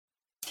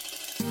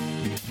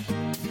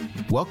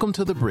Welcome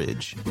to The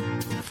Bridge.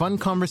 Fun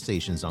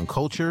conversations on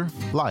culture,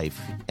 life,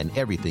 and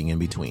everything in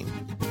between.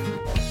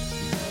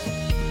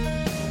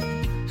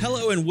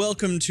 Hello and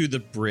welcome to The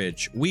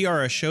Bridge. We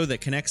are a show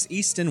that connects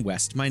East and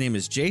West. My name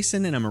is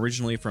Jason and I'm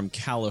originally from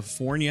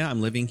California.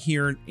 I'm living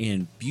here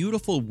in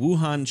beautiful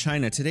Wuhan,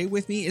 China. Today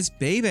with me is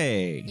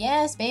Bebe.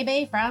 Yes,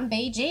 Bebe from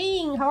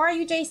Beijing. How are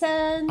you,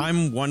 Jason?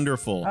 I'm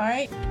wonderful. All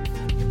right.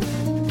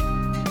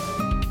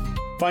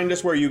 Find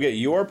us where you get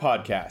your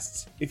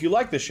podcasts. If you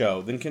like the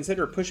show, then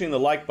consider pushing the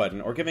like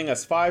button or giving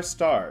us 5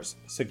 stars.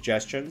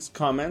 Suggestions,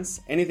 comments,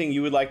 anything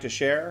you would like to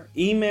share?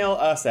 Email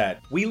us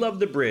at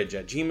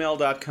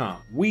welovethebridge@gmail.com.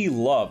 We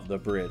love the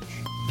bridge.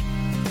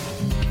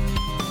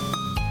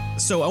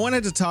 So I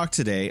wanted to talk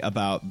today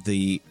about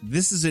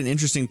this is an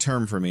interesting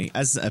term for me.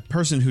 As a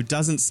person who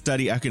doesn't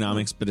study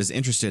economics but is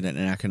interested in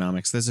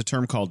economics, there's a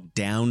term called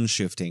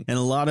downshifting. And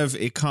a lot of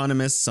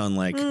economists on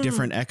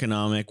different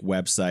economic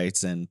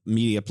websites and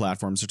media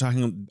platforms are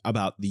talking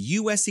about the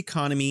U.S.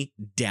 economy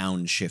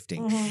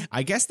downshifting. Mm-hmm.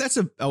 I guess that's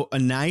a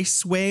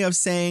nice way of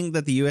saying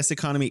that the U.S.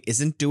 economy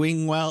isn't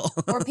doing well.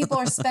 Or people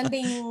are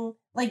spending...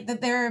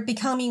 that they're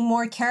becoming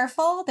more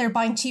careful. They're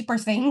buying cheaper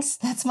things.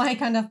 That's my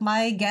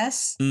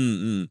guess.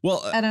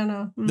 Well, I don't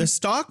know. The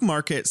stock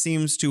market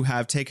seems to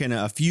have taken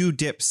a few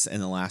dips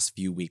in the last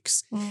few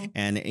weeks.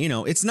 And,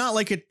 it's not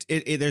like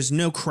there's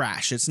no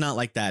crash. It's not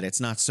like that. It's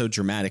not so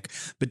dramatic.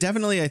 But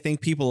definitely, I think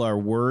people are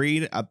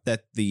worried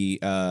that the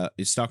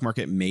stock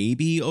market may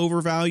be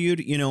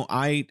overvalued.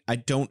 I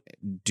don't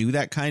do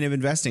that kind of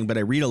investing, but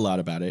I read a lot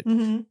about it.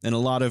 Mm-hmm. And a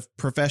lot of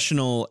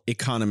professional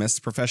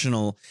economists,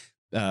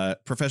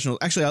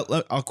 actually,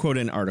 I'll quote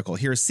an article.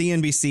 Here's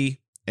CNBC.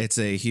 It's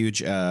a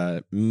huge,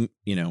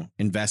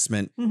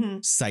 investment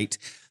site.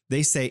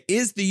 They say,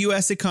 is the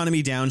U.S.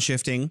 economy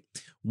downshifting?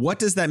 What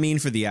does that mean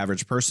for the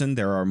average person?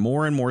 There are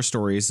more and more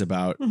stories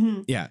about.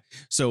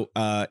 So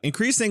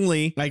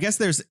increasingly, I guess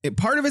there's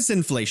part of it's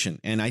inflation.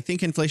 And I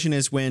think inflation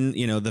is when,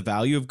 the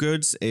value of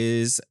goods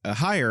is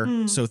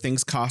higher. So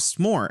things cost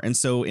more. And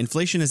so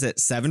inflation is at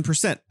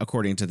 7%,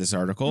 according to this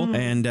article.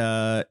 And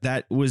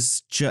that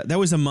was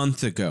a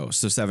month ago.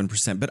 So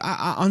 7%. But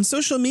on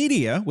social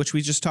media, which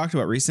we just talked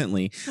about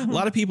recently, a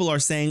lot of people are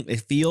saying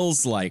it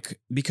feels like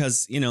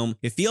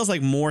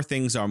more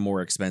things are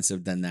more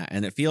expensive than that.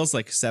 And it feels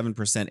like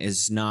 7%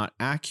 is not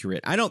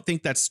accurate. I don't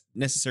think that's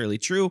necessarily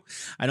true.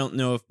 I don't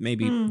know if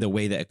maybe the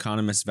way that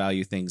economists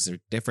value things are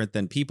different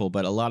than people,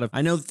 but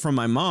I know from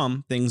my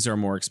mom, things are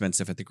more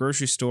expensive at the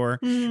grocery store.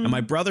 And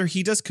my brother,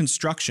 he does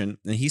construction,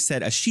 and he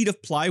said a sheet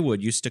of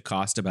plywood used to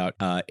cost about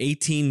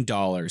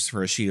 $18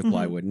 for a sheet of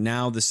plywood.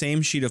 Now the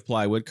same sheet of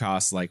plywood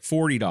costs like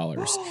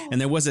 $40. And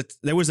there was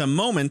a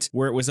moment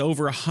where it was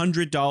over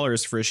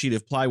 $100 for a sheet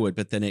of plywood,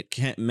 but then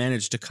it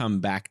managed to come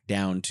back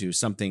down to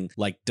something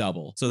like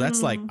double. So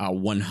that's like a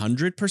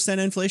 100%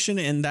 inflation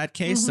in that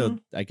case. So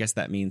I guess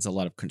that means a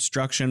lot of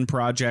construction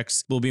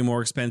projects will be more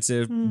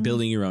expensive,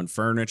 building your own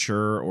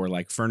furniture or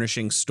like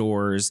furnishing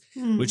stores,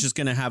 which is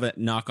going to have a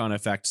knock-on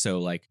effect.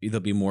 So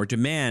there'll be more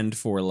demand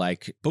for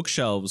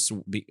bookshelves,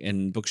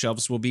 and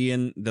bookshelves will be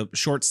in the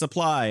short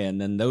supply, and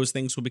then those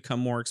things will become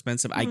more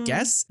expensive. I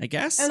guess.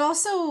 And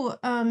also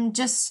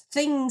just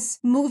things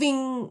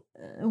moving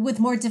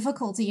with more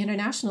difficulty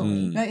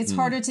internationally. Right? It's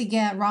harder to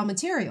get raw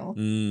material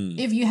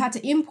if you had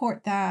to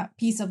import that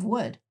piece of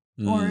wood.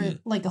 Or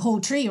like a whole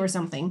tree or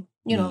something,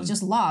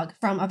 just log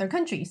from other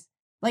countries.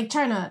 Like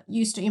China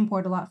used to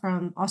import a lot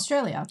from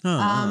Australia.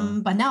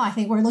 But now I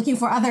think we're looking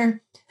for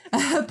other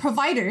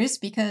providers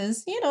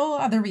because,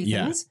 other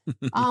reasons.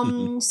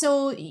 Yeah.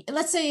 So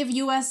let's say if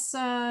U.S.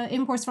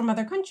 Imports from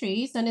other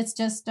countries, then it's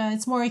just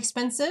it's more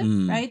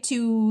expensive, right,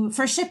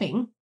 for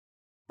shipping.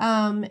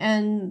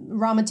 And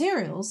raw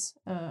materials.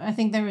 I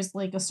think there was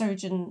a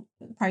surge in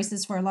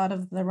prices for a lot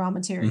of the raw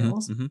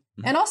materials.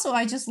 And also,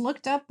 I just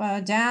looked up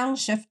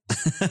downshifting,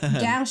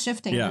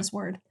 this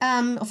word.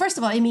 First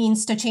of all, it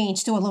means to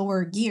change to a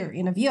lower gear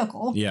in a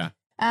vehicle. Yeah.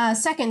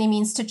 Second, it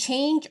means to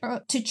change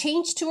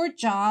to a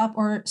job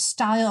or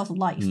style of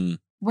life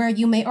where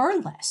you may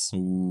earn less,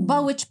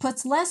 but which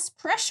puts less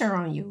pressure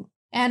on you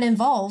and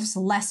involves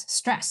less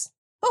stress.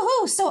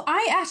 Woohoo! So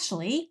I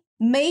actually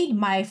made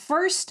my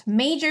first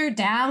major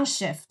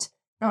downshifting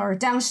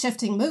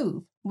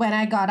move when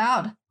I got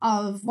out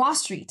of Wall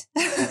Street.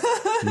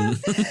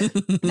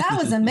 That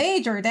was a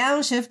major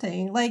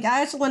downshifting.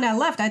 When I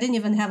left, I didn't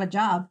even have a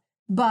job.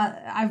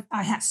 But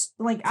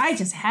I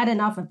just had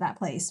enough of that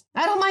place.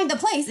 I don't mind the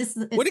place. It's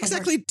what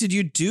exactly did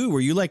you do?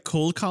 Were you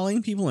cold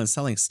calling people and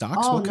selling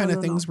stocks? What kind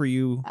of things were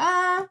you?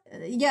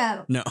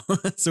 Yeah. No.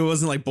 So it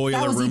wasn't like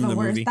Boiler Room, the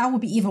movie? That would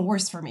be even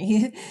worse for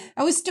me.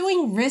 I was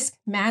doing risk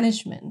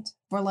management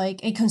for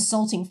a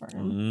consulting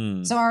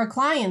firm. So our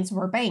clients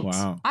were banks.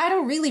 Wow. I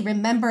don't really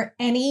remember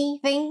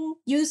anything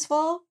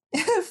useful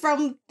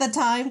from the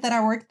time that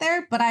I worked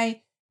there, but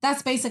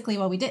that's basically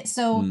what we did.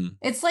 So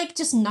it's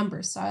just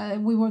numbers.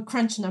 We would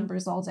crunch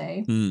numbers all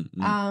day.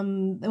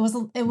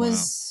 It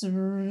was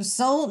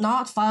so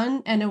not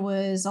fun, and it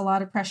was a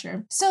lot of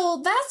pressure.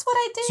 So that's what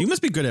I did. So you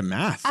must be good at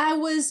math. I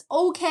was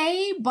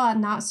okay, but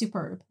not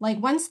superb.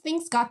 Once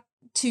things got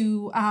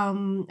to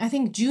I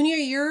think junior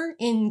year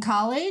in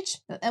college,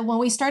 when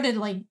we started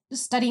like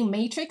studying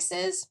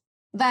matrices,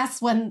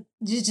 that's when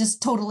you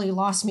just totally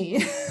lost me.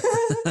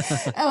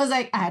 I was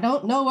like, I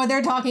don't know what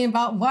they're talking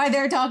about, why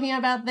they're talking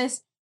about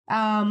this. But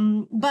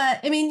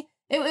I mean,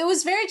 it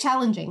was very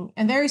challenging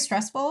and very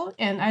stressful,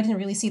 and I didn't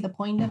really see the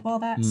point of all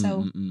that.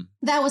 So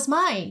that was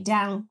my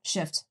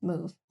downshifting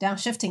move.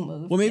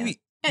 Well,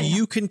 maybe Anyhow.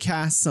 you can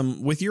cast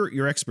some, with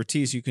your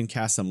expertise, you can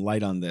cast some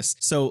light on this.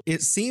 So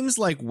it seems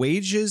like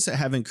wages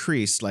have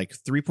increased like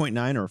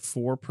 3.9 or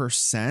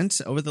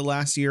 4% over the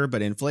last year,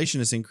 but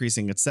inflation is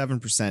increasing at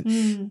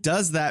 7%.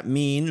 Does that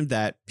mean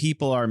that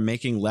people are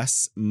making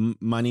less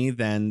money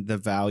than the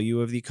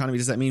value of the economy?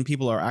 Does that mean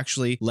people are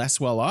actually less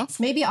well off?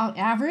 Maybe on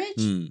average.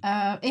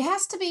 It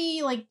has to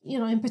be like,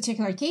 in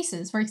particular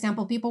cases. For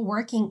example, people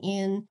working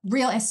in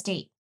real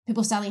estate.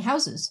 People selling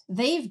houses,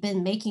 they've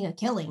been making a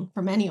killing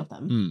for many of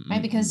them,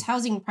 right? Because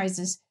housing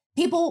prices,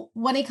 people,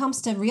 when it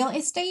comes to real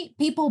estate,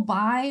 people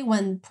buy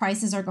when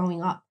prices are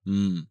going up.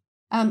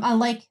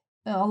 Unlike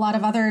a lot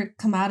of other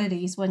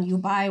commodities, when you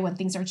buy when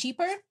things are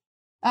cheaper,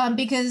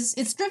 because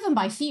it's driven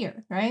by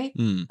fear, right?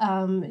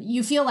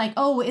 You feel like,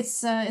 oh,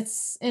 it's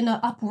in an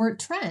upward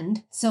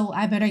trend, so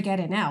I better get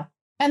it now.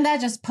 And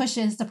that just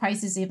pushes the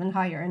prices even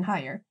higher and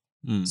higher.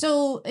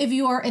 So if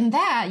you are in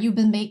that,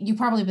 you've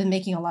probably been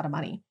making a lot of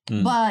money,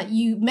 but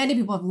many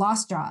people have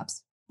lost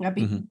jobs,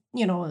 in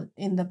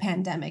the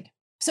pandemic.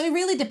 So it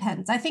really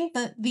depends. I think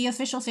the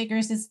official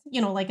figures is,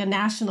 like a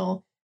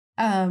national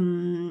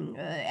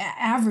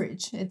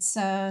average. It's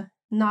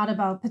not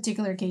about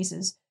particular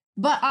cases.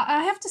 But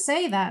I have to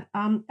say that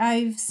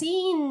I've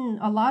seen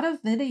a lot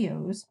of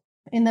videos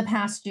in the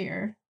past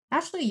year,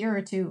 actually a year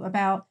or two,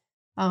 about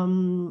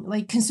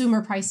like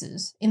consumer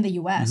prices in the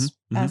US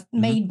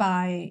made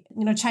by,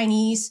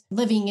 Chinese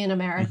living in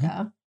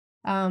America.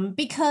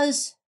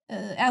 Because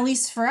at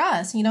least for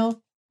us,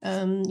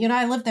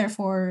 I lived there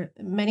for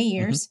many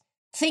years.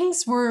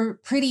 Things were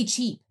pretty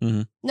cheap.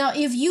 Now,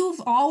 if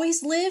you've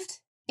always lived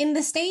in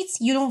the States,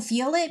 you don't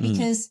feel it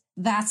because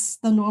that's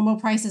the normal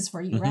prices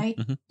for you, right?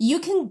 You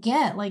can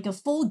get like a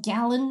full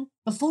jug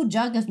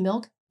of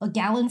milk, a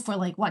gallon for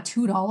like what,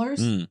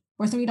 $2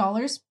 or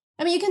 $3.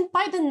 I mean, you can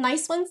buy the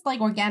nice ones,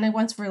 like organic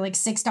ones, for like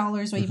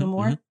 $6 or even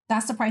more.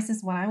 That's the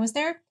prices when I was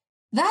there.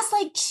 That's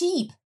like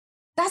cheap.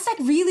 That's like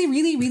really,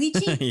 really, really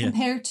cheap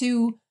compared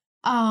to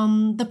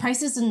the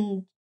prices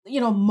in,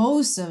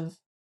 most of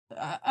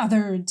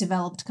other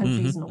developed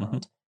countries in the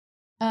world.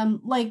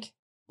 Like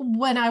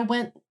when I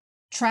went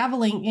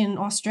traveling in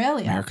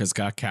Australia. America's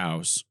got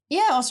cows.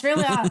 Yeah,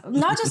 Australia,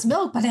 not just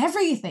milk, but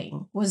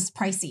everything was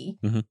pricey.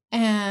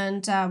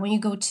 And when you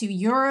go to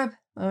Europe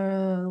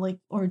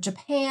or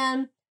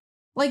Japan,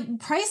 like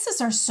prices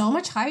are so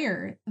much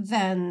higher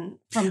than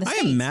from the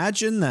States. I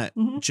imagine that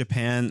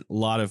Japan, a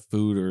lot of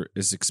food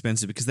is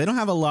expensive because they don't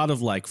have a lot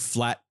of like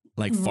flat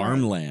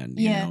farmland.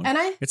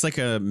 And it's like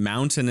a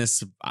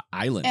mountainous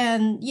island.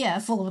 And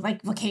full of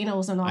like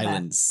volcanoes and all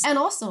islands. That. And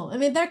also, I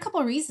mean, there are a couple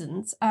of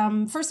reasons.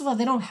 First of all,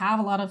 they don't have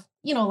a lot of,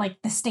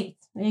 like the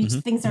States.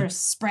 Things are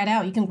spread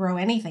out. You can grow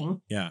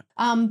anything. Yeah.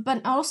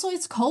 But also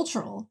it's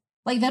cultural.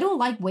 Like they don't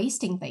like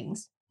wasting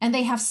things. And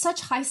they have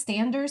such high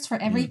standards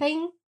for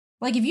everything.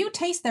 Like if you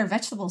taste their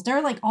vegetables,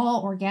 they're like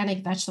all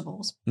organic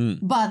vegetables,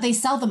 but they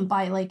sell them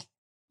by like,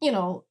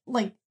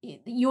 like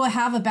you will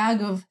have a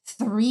bag of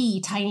 3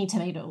 tiny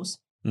tomatoes.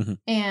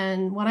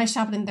 And when I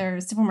shop in their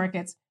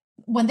supermarkets,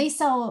 when they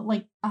sell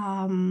like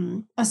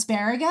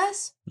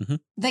asparagus,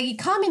 they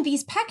come in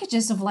these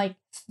packages of like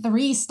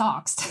 3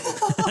 stalks.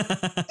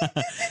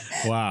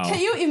 Wow.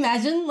 Can you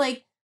imagine?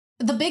 Like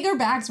the bigger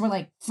bags were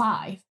like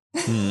 5.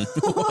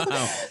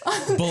 Wow.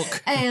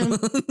 Bulk. And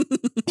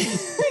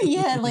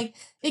like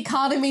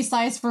economy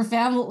size for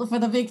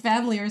the big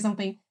family or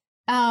something.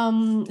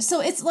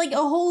 So it's like a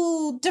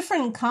whole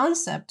different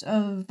concept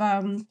of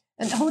a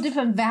whole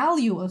different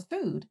value of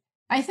food.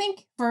 I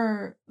think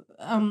for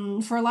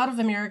a lot of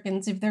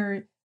Americans, if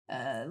they're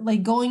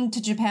like going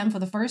to Japan for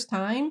the first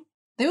time,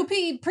 they will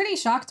be pretty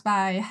shocked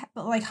by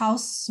like how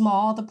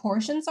small the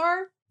portions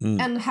are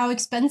and how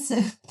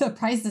expensive the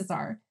prices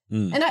are.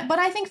 But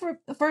I think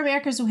for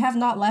Americans who have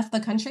not left the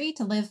country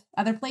to live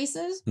other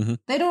places,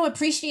 they don't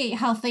appreciate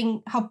how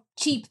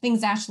cheap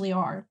things actually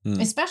are,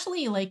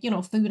 especially like,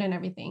 food and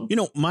everything.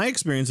 My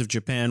experience of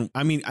Japan,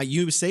 I mean,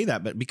 you say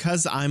that, but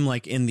because I'm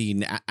like in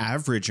the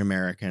average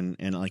American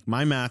and like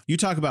my math, you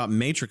talk about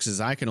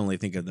matrices, I can only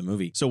think of the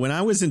movie. So when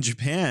I was in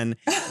Japan,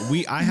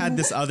 I had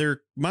this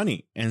other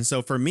money. And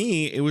so for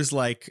me, it was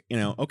like,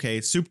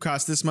 okay, soup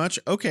costs this much.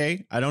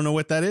 Okay, I don't know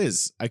what that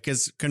is.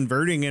 Because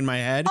converting in my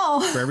head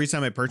for every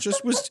time I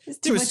purchased was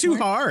too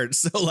hard.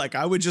 So like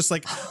I would just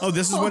like, oh,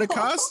 this is what it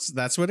costs.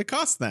 That's what it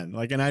costs then.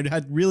 Like, and I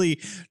had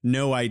really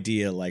no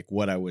idea like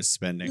what I was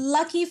spending.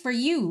 Lucky for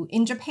you,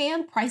 in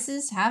Japan,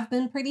 prices have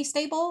been pretty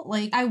stable.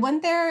 Like I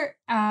went there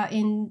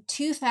in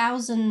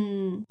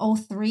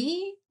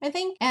 2003 I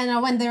think.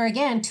 And when they're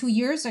again 2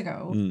 years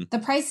ago, the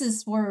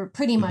prices were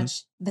pretty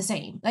much the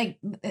same. Like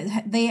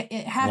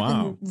it have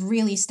been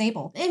really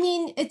stable. I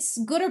mean, it's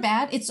good or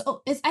bad. It's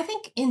I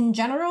think in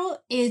general,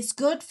 it's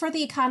good for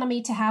the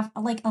economy to have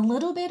like a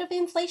little bit of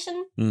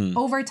inflation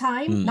over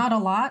time, not a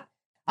lot.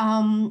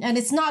 And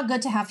it's not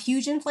good to have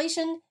huge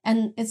inflation,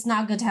 and it's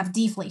not good to have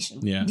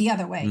deflation the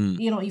other way.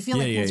 You know, you feel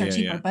like things are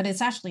cheaper, but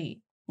it's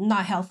actually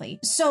not healthy.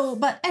 So,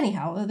 but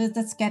anyhow,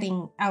 that's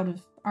getting out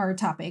of our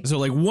topic. So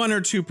like 1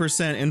 or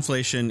 2%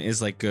 inflation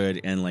is like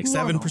good, and like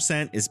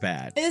 7% is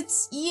bad.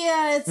 It's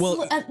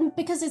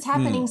because it's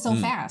happening so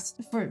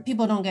fast. For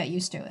people don't get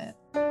used to it.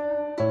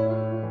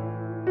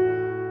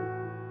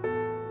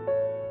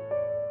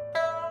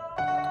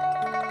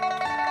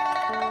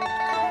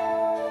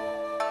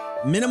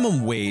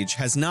 Minimum wage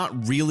has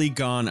not really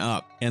gone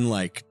up in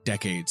like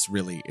decades,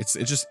 really. It's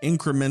just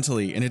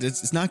incrementally, and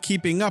it's not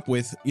keeping up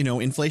with, you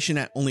know, inflation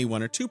at only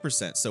 1 or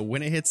 2%. So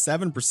when it hits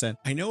 7%,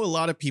 I know a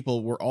lot of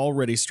people were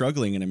already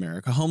struggling in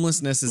America.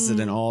 Homelessness is at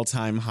an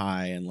all-time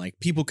high, and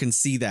like people can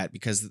see that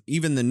because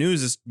even the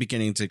news is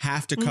beginning to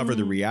have to cover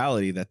the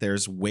reality that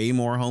there's way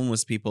more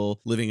homeless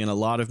people living in a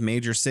lot of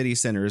major city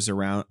centers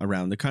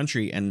around the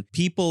country. And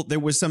there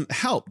was some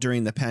help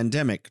during the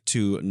pandemic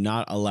to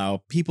not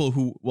allow people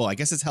who, well, I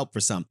guess it's help for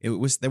some.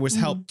 There was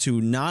help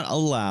to not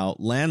allow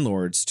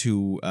landlords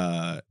to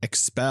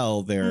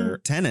expel their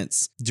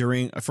tenants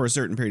for a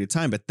certain period of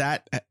time, but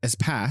that has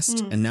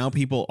passed, and now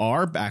people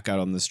are back out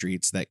on the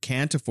streets that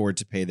can't afford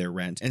to pay their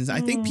rent. And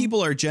I think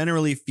people are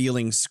generally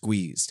feeling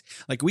squeezed.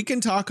 Like, we can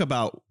talk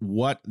about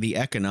what the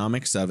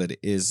economics of it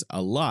is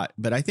a lot,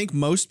 but I think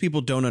most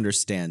people don't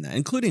understand that,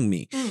 including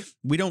me.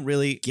 We don't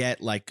really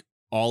get like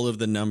all of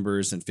the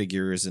numbers and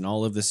figures and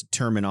all of this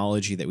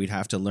terminology that we'd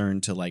have to learn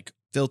to like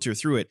filter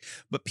through it.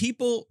 But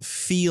people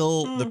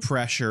feel the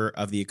pressure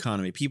of the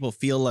economy. People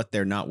feel that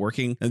they're not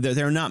working, that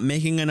they're not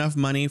making enough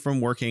money from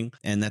working,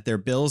 and that their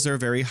bills are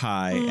very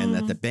high, and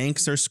that the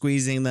banks are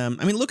squeezing them.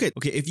 I mean,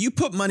 if you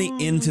put money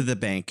into the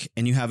bank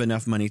and you have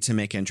enough money to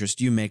make interest,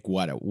 you make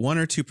what, 1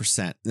 or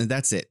 2%. And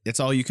that's it.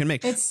 That's all you can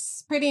make.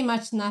 It's pretty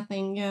much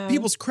nothing. Yeah.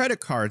 People's credit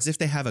cards, if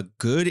they have a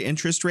good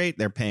interest rate,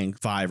 they're paying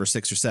 5 or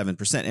 6 or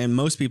 7%. And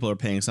most people are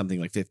paying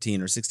something like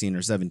 15 or 16 or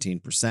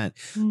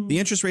 17%. The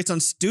interest rates on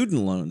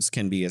student loans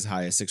can be as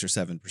high as 6 or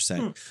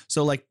 7%.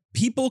 So like,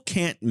 people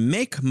can't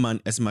make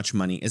as much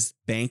money as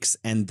banks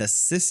and the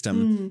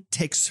system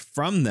takes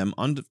from them,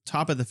 on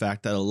top of the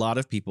fact that a lot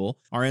of people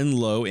are in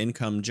low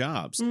income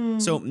jobs.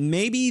 So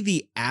maybe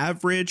the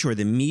average or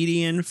the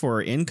median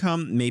for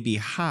income may be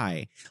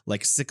high,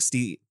 like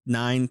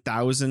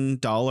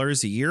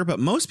 $69,000 a year, but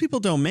most people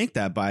don't make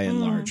that by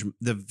and large.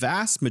 The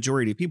vast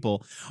majority of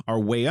people are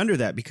way under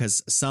that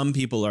because some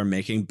people are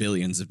making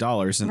billions of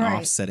dollars and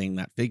offsetting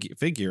that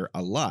figure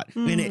a lot.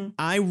 And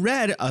I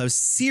read a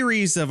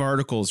series of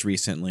articles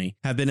recently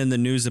have been in the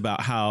news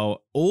about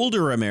how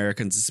older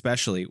Americans,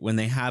 especially when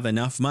they have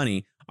enough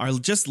money, are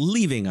just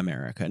leaving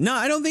America. No,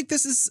 I don't think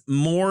this is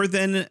more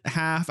than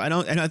half. I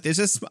don't there's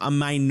just a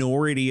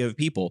minority of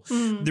people.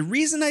 The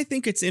reason I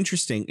think it's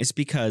interesting is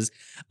because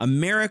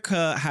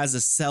America has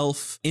a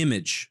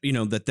self-image, you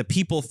know, that the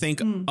people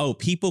think, oh,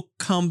 people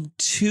come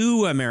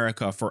to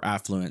America for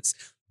affluence.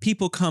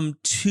 People come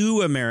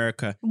to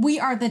America. We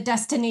are the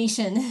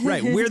destination.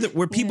 Right.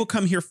 Where people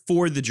come here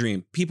for the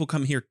dream. People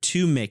come here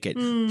to make it.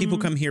 People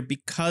come here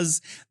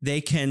because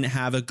they can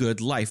have a good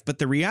life. But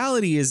the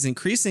reality is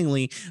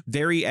increasingly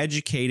very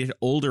educated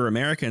older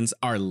Americans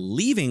are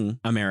leaving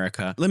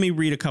America. Let me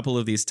read a couple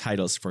of these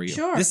titles for you.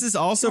 Sure. This is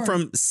also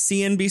from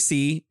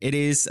CNBC. It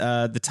is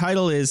the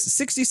title is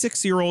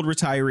 66-year-old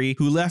retiree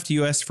who left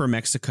U.S. for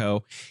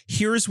Mexico.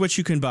 Here's what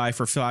you can buy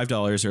for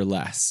 $5 or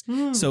less.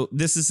 So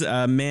this is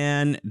a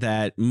man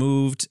that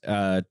moved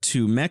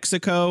to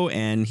Mexico,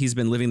 and he's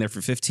been living there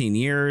for 15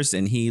 years,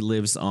 and he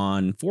lives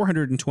on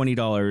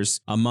 $420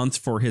 a month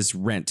for his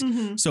rent.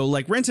 So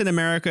like rent in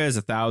America is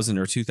 $1,000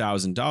 or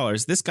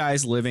 $2,000. This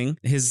guy's living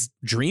his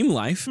dream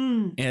life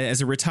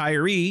as a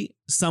retiree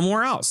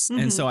somewhere else.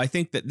 And so I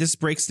think that this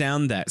breaks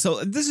down that.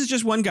 So this is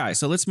just one guy.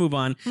 So let's move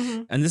on.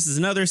 And this is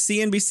another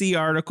CNBC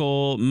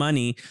article,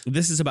 Money.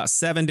 This is about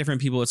 7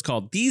 different people. It's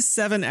called These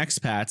 7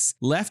 Expats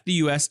Left the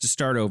U.S. to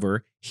Start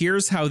Over.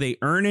 Here's how they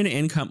earn an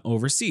income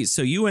overseas.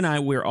 So you and I,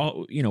 we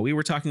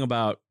were talking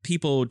about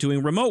people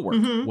doing remote work.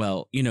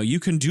 Well, you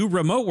can do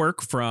remote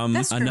work from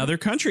another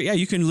country. Yeah,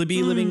 you can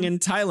be living in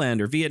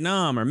Thailand or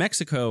Vietnam or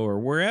Mexico or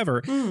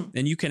wherever,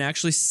 and you can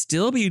actually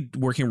still be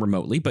working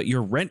remotely, but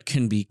your rent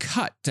can be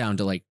cut down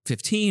to like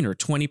 15 or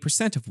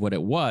 20% of what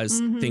it was.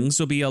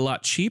 Things will be a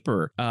lot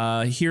cheaper.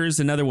 Here's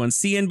another one.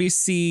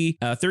 CNBC,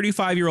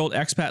 35-year-old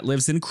expat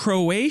lives in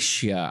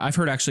Croatia. I've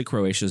heard actually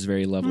Croatia is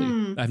very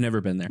lovely. I've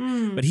never been there,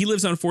 but he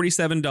lives on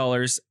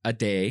 $47 a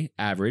day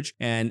average.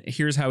 And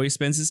here's how he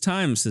spends his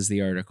time, says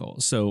the article.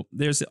 So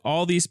there's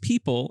all these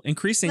people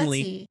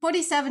increasingly. Let's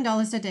see.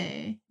 $47 a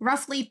day,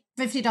 roughly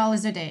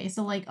 $50 a day.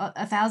 So like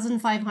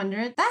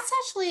 1,500. That's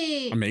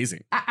actually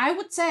amazing. I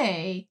would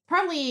say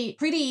probably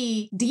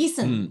pretty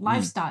decent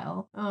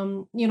lifestyle,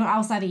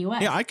 outside the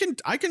US. Yeah,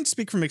 I can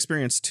speak from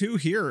experience too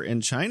here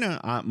in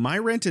China. My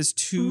rent is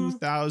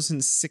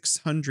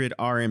 2,600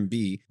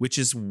 RMB, which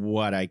is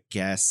what I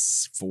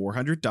guess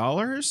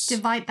 $400.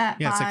 Divide that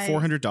by it's like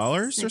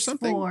 $400 or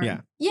something.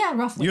 4. Yeah,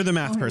 roughly. You're the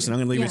math person. I'm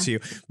going to leave it to you.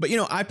 But,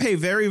 I pay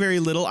very, very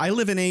little. I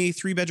live in a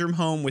 3-bedroom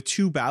home with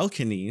 2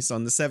 balconies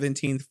on the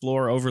 17th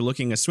floor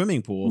overlooking a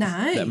swimming pool.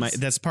 Nice.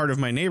 That's part of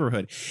my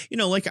neighborhood.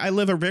 I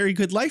live a very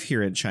good life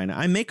here in China.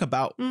 I make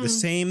about the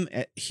same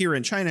here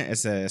in China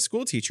as a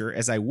school teacher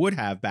as I would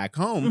have back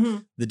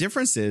home. The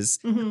difference is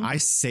I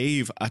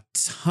save a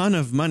ton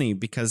of money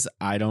because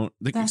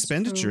the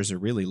expenditures are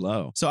really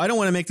low. So I don't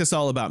want to make this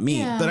all about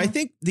me, but I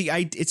think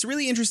it's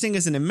really interesting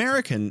as an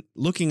American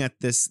looking at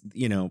this,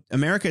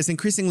 America is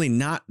increasingly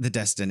not the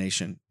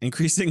destination.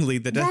 Increasingly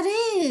that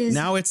is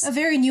now it's a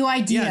very new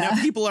idea. Yeah, now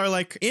people are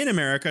like in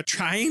America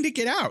trying to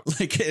get out.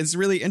 Like it's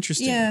really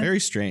interesting. Very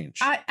strange.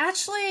 I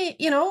actually,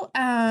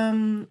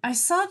 I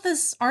saw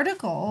this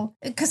article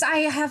because I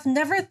have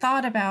never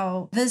thought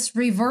about this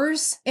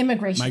reverse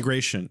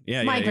migration.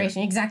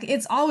 Migration, exactly.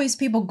 It's always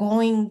people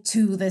going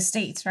to the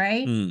States,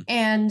 right?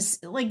 And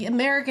like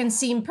Americans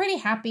seem pretty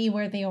happy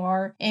where they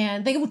are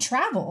and they will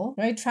travel,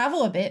 right?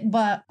 Travel a bit.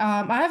 But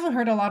I haven't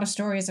heard a lot of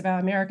stories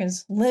about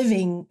Americans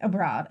living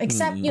abroad,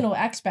 except,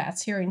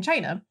 expats here in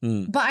China.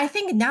 But I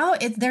think now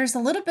there's a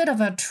little bit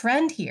of a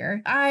trend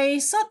here. I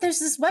saw there's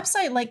this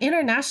website like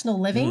International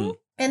Living,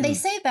 and they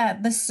say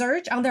that the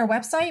search on their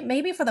website,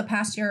 maybe for the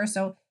past year or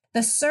so,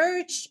 the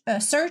search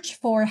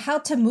for how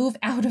to move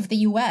out of the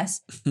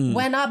US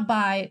went up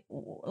by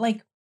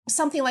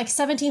something like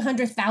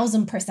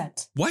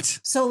 1,700,000%. What?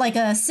 So like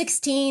a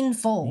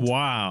 16-fold.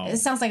 Wow. It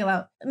sounds like a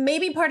lot.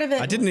 Maybe part of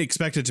it. I didn't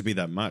expect it to be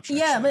that much.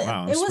 Yeah, actually. but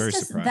wow, it was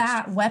just surprised.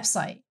 that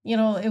website.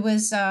 It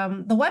was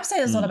the website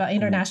is all about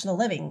international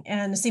living,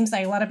 and it seems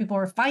like a lot of people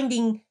are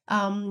finding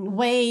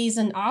ways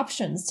and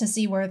options to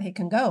see where they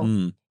can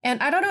go.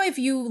 And I don't know if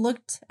you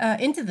looked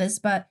into this,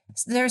 but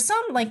there's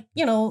some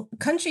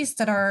countries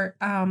that are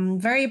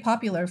very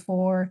popular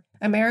for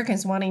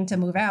Americans wanting to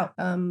move out.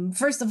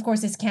 First, of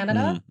course, is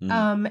Canada.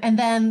 And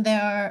then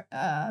there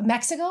are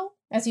Mexico,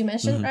 as you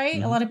mentioned,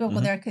 right? A lot of people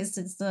go there because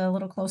it's a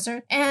little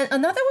closer. And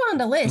another one on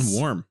the list.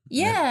 And warm.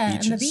 Yeah,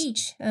 and the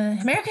beach.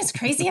 Americans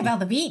crazy about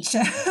the beach.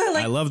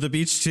 I love the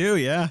beach too,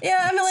 yeah. Yeah,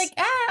 I'm like,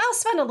 I'll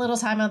spend a little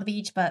time on the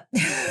beach, but...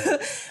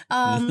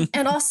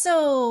 and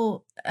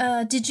also,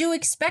 did you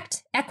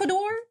expect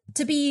Ecuador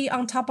to be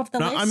on top of the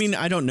list? I mean,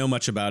 I don't know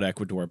much about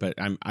Ecuador, but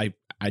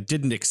I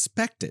didn't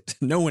expect it.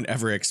 No one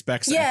ever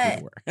expects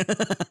Ecuador.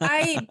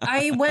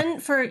 I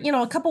went for,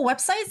 a couple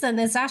websites and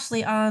it's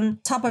actually on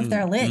top of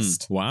their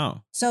list.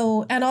 Wow.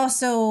 So, and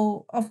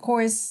also, of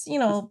course,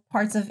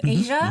 parts of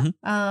Asia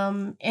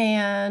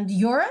and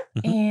Europe.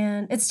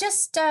 And it's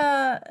just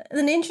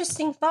an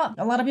interesting thought.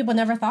 A lot of people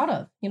never thought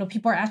of.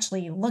 People are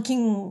actually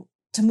looking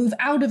to move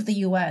out of the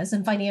US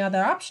and finding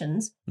other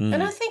options.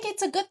 And I think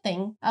it's a good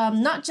thing.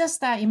 Not just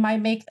that it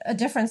might make a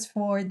difference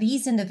for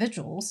these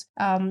individuals,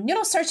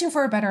 searching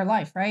for a better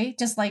life, right?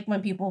 Just like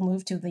when people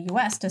move to the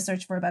US to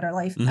search for a better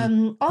life.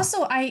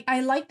 Also,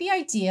 I like the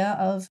idea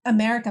of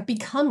America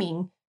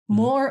becoming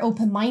more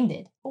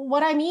open-minded.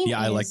 What I mean is...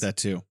 I like that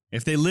too.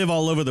 If they live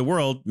all over the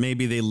world,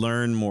 maybe they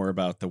learn more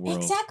about the world.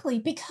 Exactly,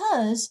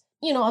 because...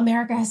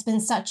 America has been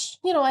such,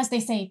 as they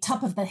say,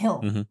 top of the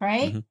hill,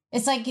 right?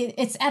 It's like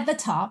it's at the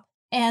top.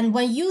 And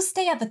when you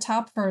stay at the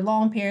top for a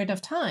long period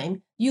of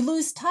time, you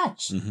lose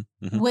touch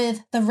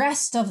with the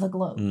rest of the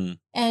globe.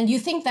 And you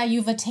think that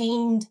you've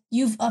obtained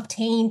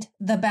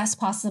the best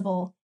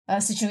possible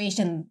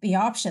situation, the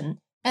option.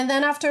 And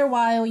then after a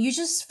while, you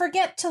just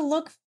forget to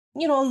look,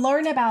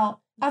 learn about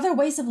other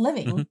ways of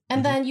living.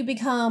 And then you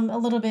become a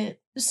little bit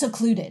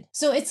secluded.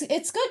 So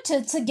it's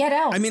good to get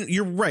out. I mean,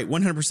 you're right,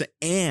 100%.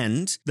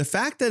 And the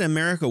fact that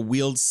America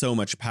wields so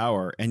much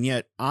power, and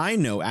yet I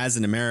know as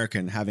an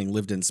American, having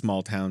lived in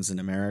small towns in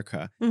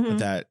America,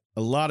 that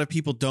a lot of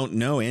people don't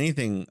know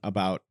anything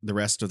about the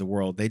rest of the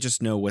world. They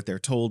just know what they're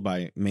told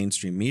by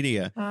mainstream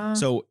media.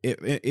 So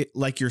it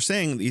like you're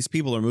saying, these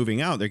people are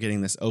moving out. They're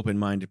getting this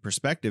open-minded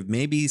perspective.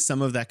 Maybe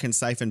some of that can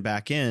siphon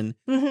back in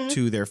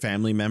to their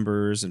family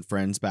members and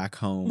friends back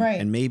home. Right.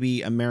 And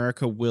maybe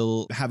America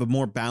will have a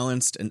more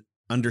balanced and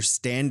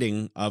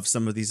understanding of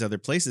some of these other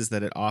places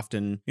that it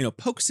often,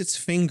 pokes its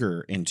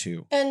finger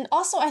into. And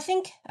also, I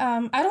think,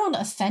 I don't want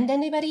to offend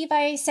anybody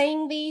by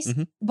saying these,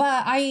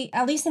 but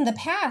at least in the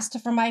past,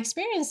 from my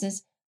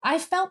experiences, I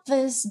felt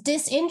this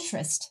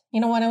disinterest,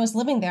 when I was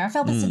living there. I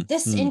felt this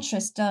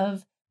disinterest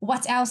of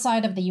what's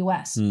outside of the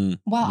US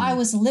while I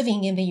was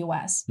living in the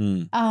US.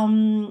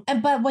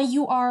 But when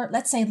you are,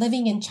 let's say,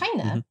 living in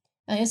China,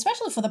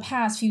 especially for the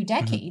past few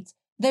decades,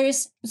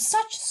 there's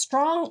such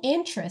strong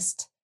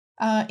interest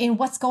in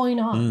what's going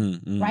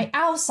on, right,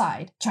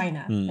 outside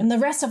China and the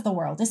rest of the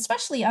world,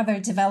 especially other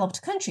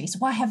developed countries.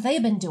 What have they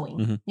been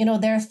doing?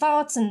 Their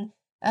thoughts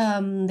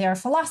and their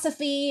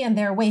philosophy and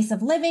their ways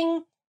of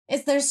living.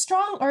 There's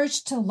strong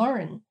urge to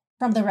learn.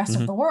 from the rest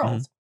of the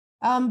world.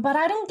 But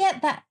I don't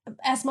get that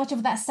as much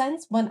of that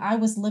sense when I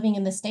was living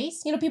in the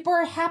States. You know, people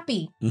are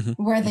happy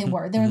where they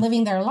were. They're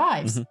living their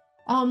lives.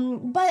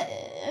 But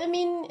I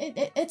mean,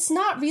 it's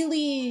not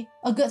really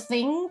a good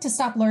thing to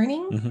stop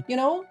learning, you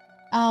know?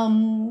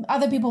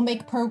 Other people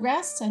make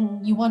progress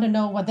and you want to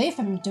know what they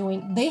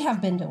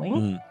have been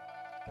doing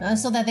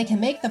so that they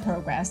can make the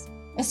progress.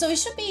 And so it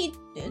should be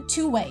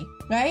two-way,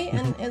 right?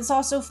 And it's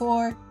also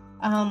for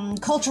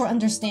cultural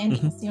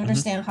understandings. You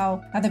understand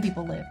how other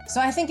people live. So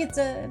I think it's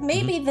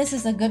maybe this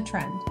is a good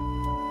trend.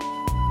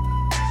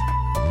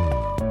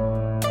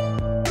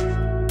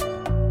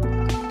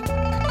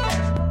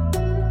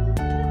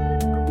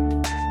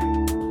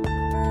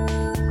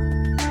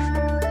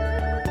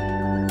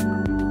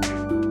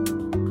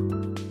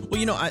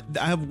 You know, I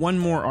have one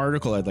more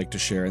article I'd like to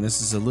share, and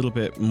this is a little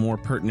bit more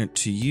pertinent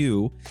to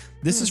you.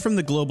 This is from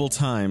the Global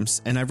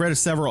Times, and I've read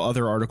several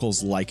other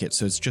articles like it,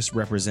 so it's just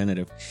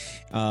representative.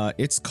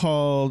 It's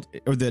called,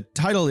 or the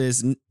title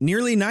is,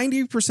 Nearly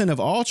 90% of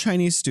all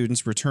Chinese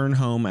students return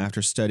home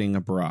after studying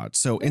abroad.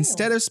 So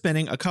instead of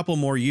spending a couple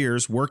more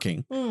years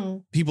working,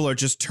 people are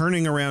just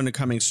turning around and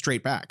coming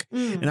straight back.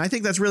 And I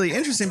think that's really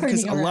interesting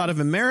because a lot of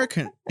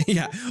Americans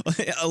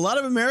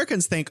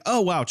think,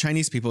 oh, wow,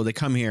 Chinese people, they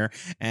come here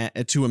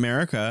to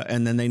America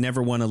and then they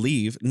never want to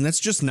leave. And that's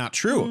just not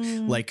true.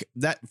 Like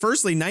that,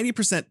 firstly,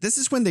 90%, this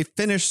is when they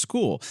finish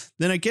school.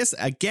 Then I guess,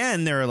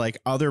 again, there are like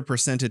other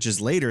percentages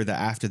later that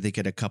after they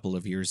get a couple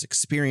of years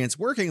experience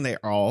working, they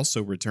are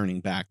also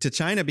returning back to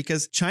China,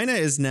 because China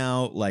is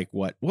now like,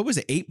 what was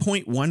it?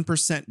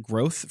 8.1%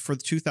 growth for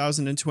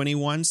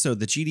 2021. So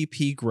the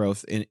GDP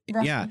growth and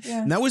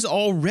that was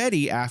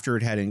already after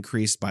it had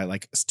increased by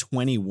like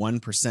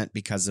 21%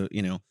 because of,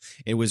 you know,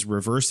 it was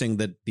reversing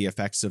the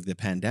effects of the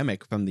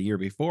pandemic from the year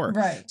before.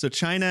 Right. So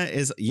China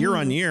is year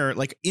on year,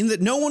 like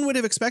no one would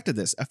have expected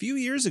this. A few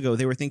years ago,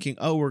 they were thinking,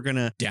 oh, we're going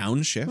to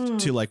downshift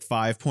to like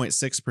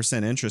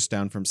 5.6% interest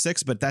down from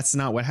 6. But that's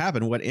not what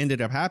happened. What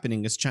ended up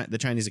happening is the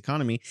Chinese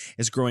economy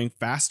is growing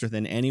faster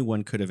than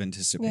anyone could have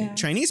anticipated. Yeah.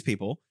 Chinese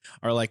people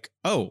are like,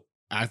 oh,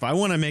 if I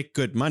want to make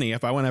good money,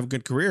 if I want to have a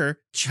good career,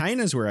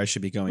 China's where I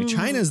should be going.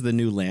 China's the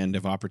new land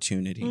of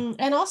opportunity.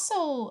 And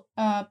also,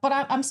 but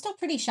I'm still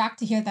pretty shocked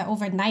to hear that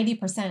over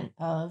 90%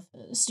 of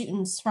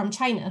students from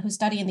China who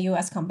study in the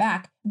US come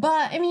back.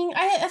 But I mean,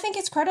 I think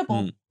it's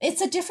credible. It's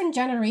a different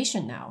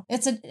generation now.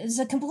 It's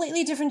a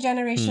completely different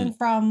generation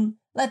from,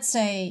 let's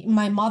say,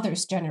 my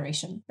mother's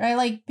generation, right?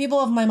 Like people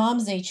of my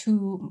mom's age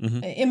who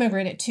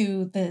immigrated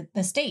to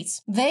the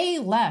States, they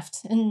left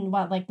in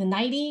like the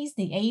 90s,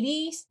 the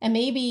 80s, and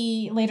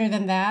maybe later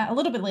than that, a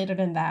little bit later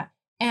than that.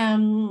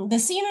 And the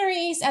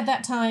sceneries at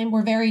that time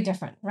were very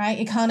different, right?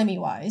 Economy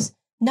wise.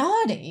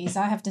 Nowadays,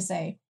 I have to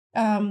say,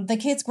 the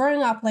kids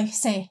growing up, like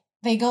say,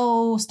 they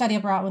go study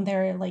abroad when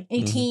they're like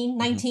 18,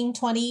 19,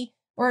 20,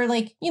 or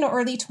like, you know,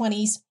 early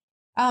 20s.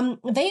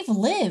 They've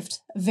lived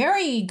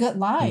very good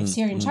lives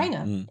here in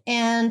China.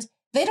 And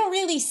they don't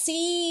really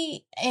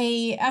see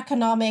a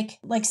economic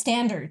like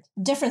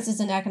differences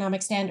in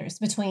economic standards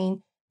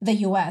between the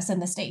US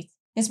and the States.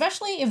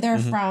 Especially if they're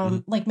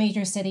from like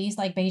major cities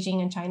like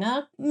Beijing and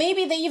China.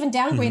 Maybe they even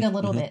downgrade a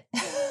little bit.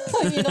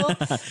 You know?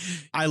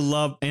 I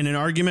love, in an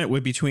argument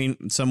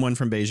between someone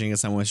from Beijing and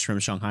someone from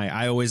Shanghai,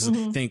 I always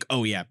think,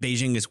 oh yeah,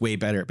 Beijing is way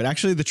better. But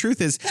actually the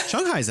truth is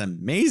Shanghai is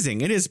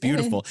amazing. It is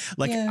beautiful.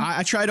 Like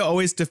I try to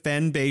always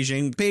defend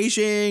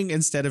Beijing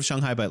instead of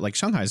Shanghai, but like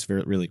Shanghai is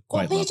really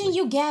quite Beijing, lovely.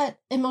 you get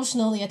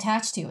emotionally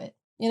attached to it.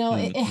 You know,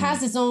 it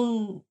has its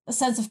own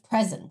sense of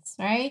presence,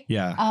 right?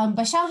 Yeah.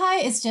 But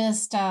Shanghai is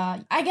just,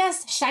 I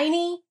guess,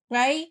 shiny,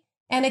 right?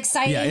 And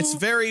exciting. Yeah, it's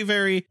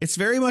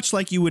very much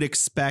like you would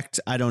expect,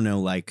 I don't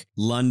know, like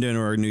London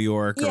or New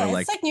York or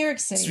it's like New York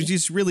City. It's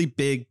these really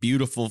big,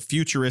 beautiful,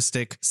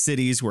 futuristic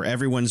cities where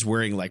everyone's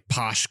wearing like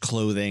posh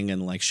clothing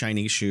and like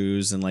shiny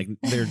shoes and like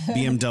their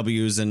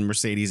BMWs and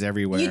Mercedes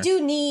everywhere. You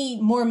do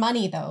need more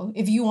money though.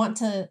 If you want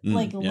to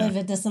live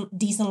a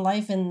decent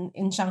life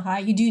in Shanghai,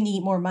 you do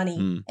need more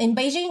money. In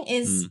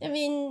Beijing I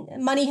mean,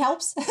 money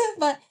helps,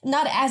 but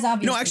not as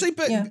obvious. No, actually,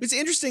 but it's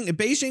interesting.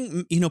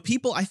 Beijing, you know,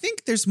 people, I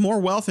think there's more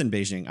wealth in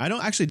Beijing. I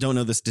don't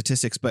know the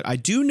statistics, but I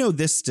do know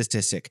this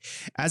statistic.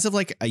 As of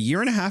like a year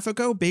and a half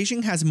ago,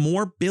 Beijing has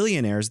more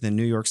billionaires than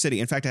New York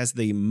City. In fact, has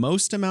the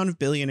most amount of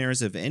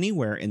billionaires of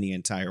anywhere in the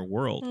entire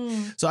world.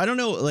 So I don't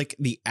know, like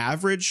the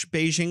average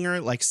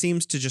Beijinger like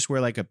seems to just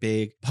wear like a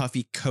big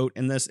puffy coat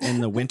in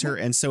the winter.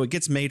 And so it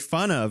gets made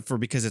fun of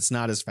because it's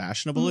not as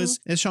fashionable as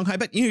Shanghai.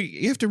 But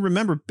you have to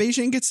remember,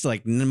 Beijing gets to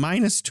like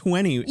minus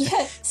 20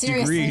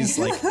 degrees.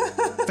 Like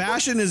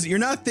fashion is, you're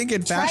not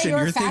thinking fashion,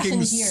 you're thinking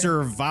here.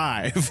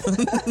 Survive.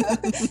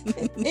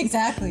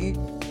 Exactly.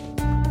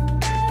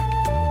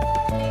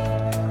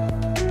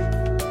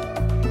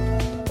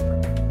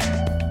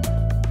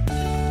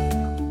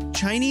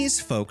 Chinese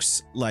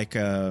folks, like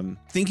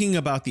thinking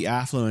about the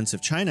affluence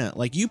of China,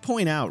 like you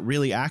point out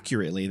really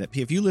accurately that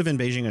if you live in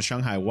Beijing or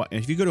Shanghai,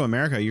 if you go to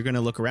America, you're going to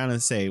look around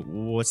and say,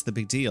 what's the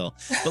big deal?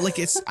 But like,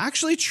 it's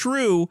actually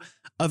true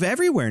of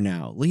everywhere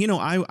now. You know,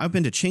 I've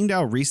been to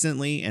Qingdao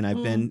recently, and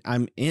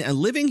I'm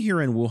living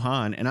here in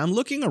Wuhan, and I'm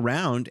looking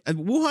around.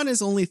 Wuhan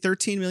is only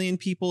 13 million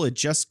people. It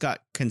just got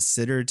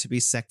considered to be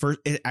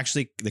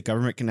actually, the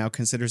government now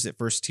considers it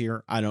first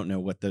tier. I don't know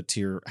what the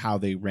tier, how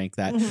they rank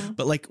that.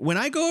 But like when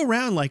I go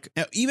around, like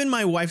even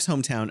my wife's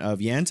hometown of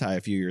Yantai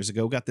a few years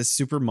ago got this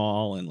super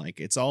mall, and like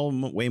it's all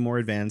way more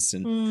advanced,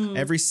 and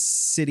every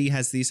city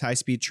has these high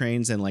speed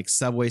trains and like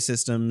subway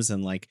systems,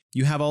 and like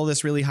you have all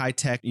this really high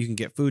tech. You can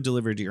get food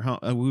delivered to your home.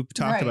 We've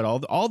talked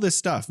about all this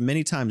stuff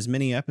many times,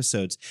 many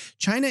episodes.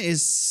 China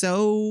is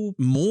so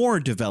more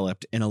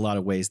developed in a lot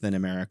of ways than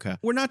America.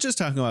 We're not just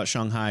talking about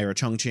Shanghai or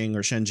Chongqing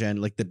or Shenzhen,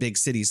 like the big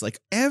cities. Like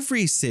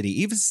every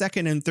city, even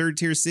second and third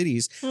tier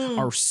cities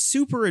are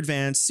super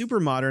advanced, super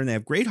modern. They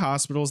have great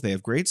hospitals. They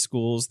have great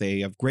schools.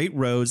 They have great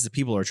roads. The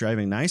people are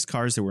driving nice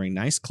cars. They're wearing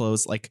nice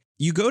clothes. Like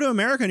you go to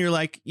America and you're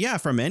like, yeah,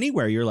 from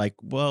anywhere. You're like,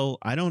 well,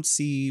 I don't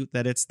see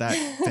that it's that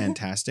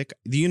fantastic.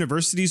 The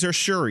universities are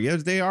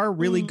they are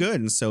really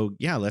good. And so,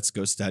 yeah, let's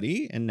go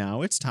study. And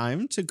now it's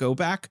time to go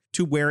back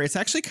to where it's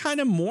actually kind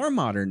of more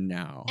modern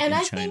now. And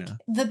I China. think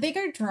the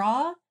bigger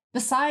draw,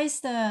 besides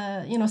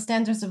the, you know,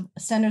 standards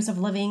of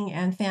living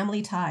and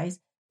family ties,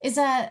 is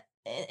that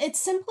it's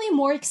simply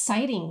more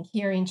exciting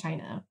here in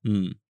China.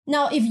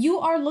 Now, if you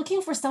are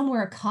looking for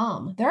somewhere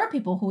calm, there are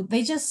people who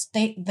they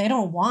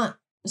don't want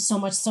so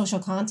much social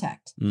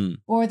contact,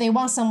 or they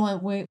want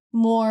someone with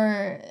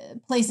more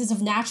places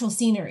of natural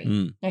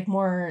scenery, like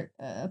more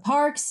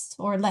parks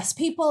or less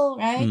people,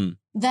 right?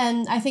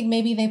 Then I think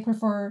maybe they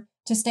prefer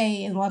to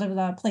stay in a lot of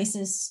the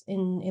places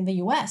in the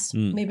US,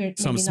 maybe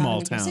some not small in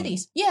major town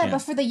cities. Yeah, but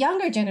for the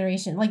younger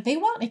generation, like they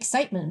want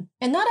excitement,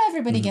 and not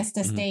everybody gets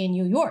to stay in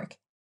New York,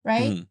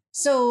 right?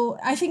 So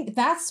I think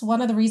that's one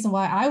of the reasons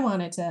why I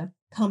wanted to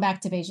come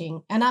back to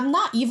Beijing. And I'm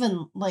not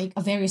even like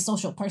a very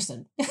social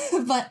person,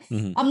 but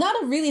I'm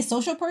not a really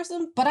social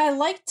person, but I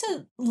like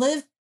to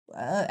live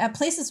at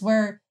places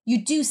where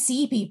you do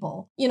see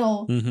people, you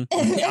know.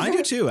 I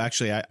do too,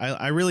 actually.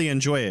 I really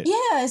enjoy it.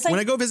 Yeah, it's like when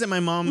I go visit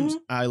my mom,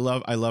 I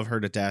love her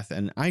to death,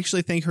 and I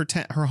actually think her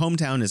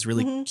hometown is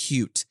really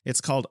cute. It's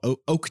called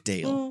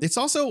Oakdale. It's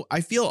also, I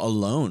feel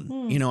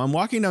alone. You know, I'm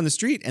walking down the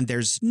street and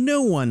there's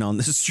no one on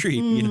the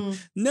street. You know,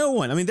 no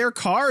one. I mean, there are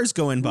cars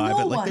going by,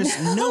 but like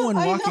there's no one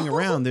walking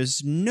around.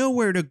 There's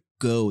nowhere to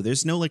go.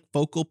 There's no like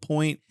focal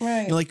point.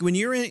 Right. You know, like when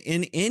you're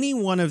in any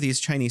one of these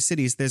Chinese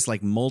cities, there's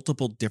like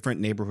multiple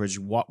different neighborhoods.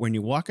 When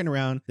you're walking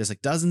around, there's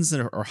like dozens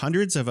or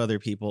hundreds of other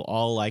people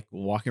all like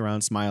walking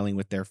around smiling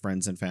with their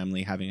friends and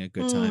family, having a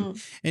good time.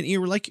 And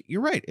you're like, you're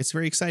right. It's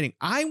very exciting.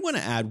 I want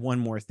to add one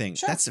more thing.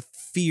 Sure. That's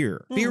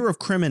fear of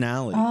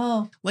criminality.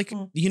 Like,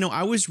 you know,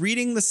 I was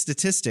reading the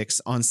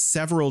statistics on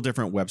several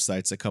different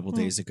websites a couple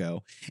days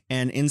ago.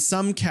 And in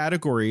some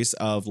categories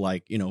of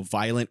like, you know,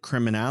 violent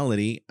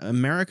criminality,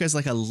 America is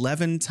like 11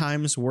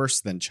 times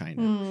worse than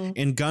China.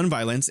 In gun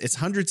violence, it's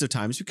hundreds of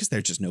times because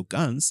there's just no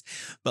guns.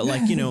 But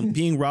like, you know,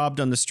 being robbed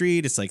on the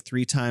street, it's like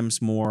 3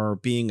 times more.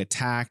 Being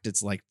attacked,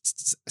 it's like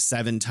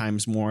 7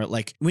 times more.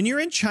 Like when you're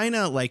in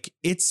China, like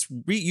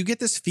you get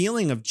this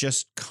feeling of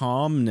just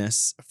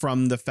calmness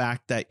from the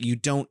fact that you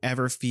don't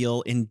ever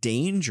feel in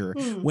danger.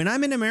 When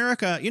I'm in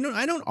America, you know,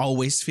 I don't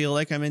always feel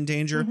like I'm in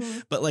danger,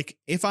 but like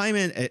if I'm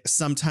in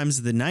sometimes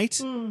of the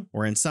night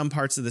or in some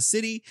parts of the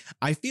city,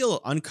 I feel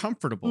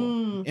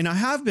uncomfortable. And I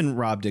have been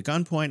robbed at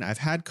gunpoint. I've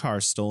had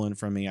cars stolen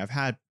from me. I've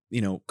had,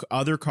 you know,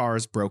 other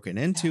cars broken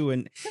into,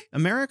 and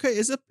America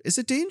is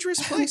a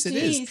dangerous place. It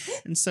is.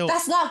 And so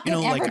that's not good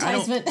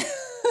advertisement.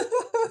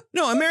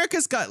 No,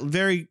 America's got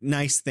very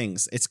nice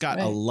things. It's got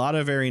a lot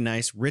of very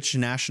nice, rich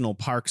national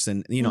parks.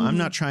 And, you know, I'm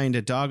not trying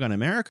to dog on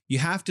America. You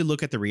have to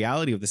look at the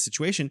reality of the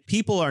situation.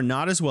 People are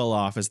not as well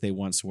off as they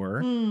once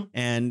were.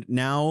 And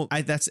now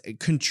that's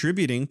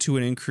contributing to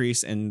an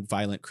increase in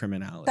violent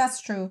criminality.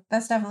 That's true.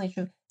 That's definitely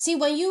true. See,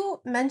 when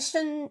you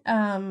mention,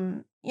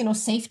 you know,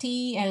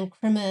 safety and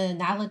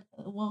criminality,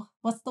 well,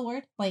 what's the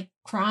word? Like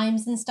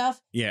crimes and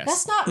stuff. Yes.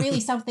 That's not really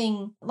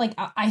something like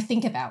I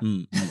think about.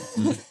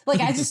 Like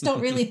I just don't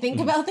really think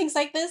about things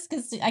like this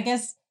because I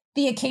guess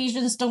the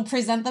occasions don't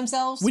present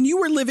themselves. When you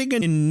were living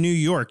in New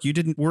York, you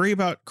didn't worry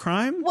about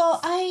crime?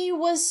 Well, I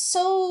was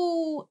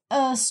so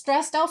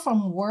stressed out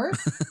from work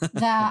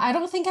that I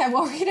don't think I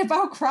worried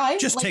about crime.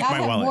 Just like, take my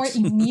wallet. More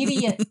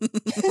immediate.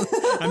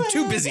 I'm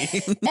too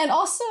busy. And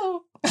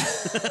also,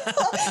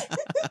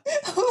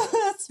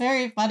 that's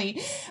very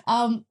funny.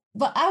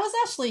 But I was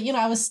actually, you know,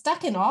 I was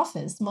stuck in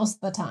office most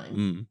of the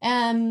time.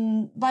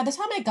 And by the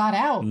time I got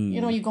out,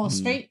 you know, you go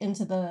straight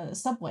into the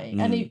subway.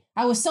 And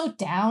I was so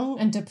down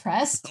and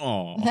depressed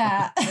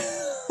that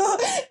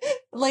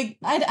Like,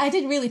 I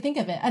didn't really think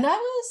of it. And I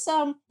was,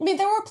 I mean,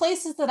 there were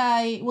places that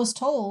I was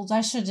told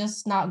I should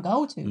just not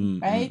go to,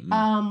 right?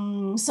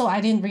 So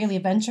I didn't really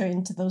venture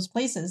into those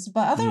places.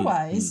 But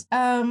otherwise,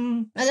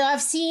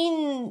 I've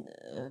seen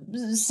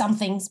some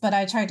things, but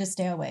I tried to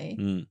stay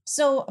away.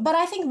 So, but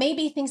I think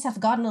maybe things have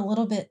gotten a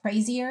little bit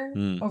crazier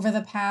over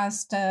the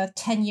past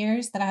 10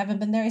 years that I haven't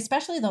been there,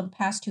 especially the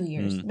past 2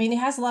 years. I mean, it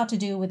has a lot to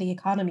do with the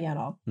economy and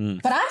all.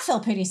 But I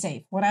felt pretty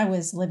safe when I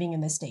was living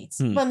in the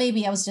States. But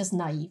maybe I was just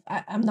naive.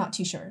 I'm not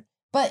too sure.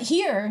 But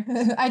here,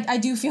 I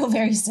do feel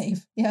very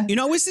safe. Yeah. You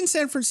know, I was in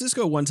San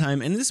Francisco one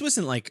time, and this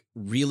wasn't like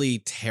really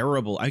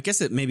terrible. I guess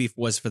it maybe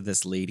was for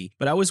this lady,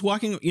 but I was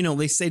walking, you know,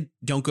 they say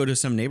don't go to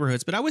some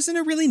neighborhoods, but I was in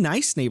a really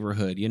nice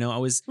neighborhood. You know, I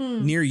was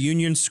near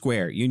Union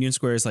Square. Union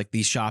Square is like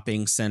the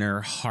shopping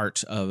center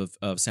heart of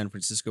San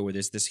Francisco, where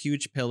there's this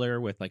huge pillar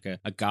with like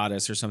a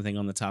goddess or something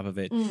on the top of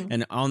it.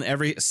 And on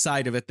every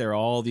side of it, there are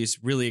all these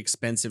really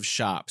expensive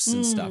shops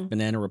and stuff,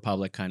 Banana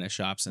Republic kind of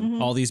shops and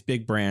all these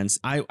big brands.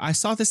 I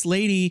saw this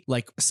lady,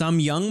 like some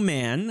young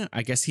man,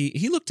 I guess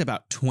he looked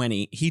about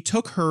 20. He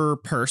took her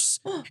purse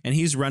and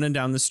he's running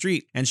down the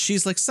street and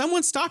she's like,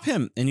 someone stop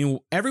him. And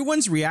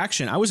everyone's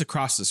reaction, I was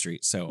across the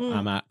street, so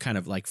I'm kind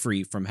of like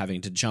free from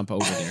having to jump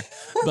over there.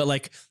 But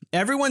like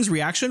everyone's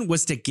reaction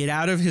was to get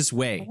out of his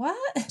way.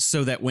 What?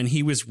 So that when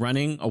he was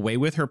running away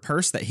with her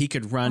purse, that he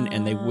could run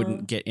and they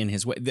wouldn't get in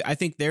his way. I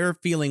think their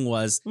feeling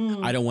was,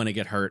 I don't want to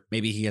get hurt.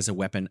 Maybe he has a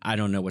weapon. I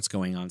don't know what's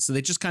going on. So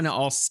they just kind of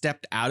all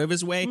stepped out of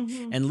his way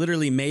and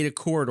literally made a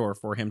corridor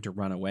for him to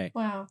run away.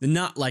 Wow.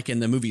 Not like in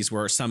the movies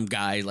where some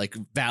guy like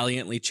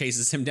valiantly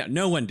chases him down.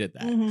 No one did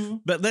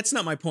that. But that's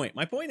not my point.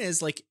 My point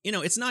is, like, you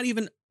know, it's not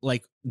even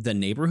like the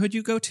neighborhood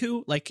you go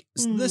to. Like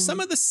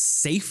some of the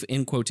safe,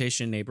 in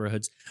quotation,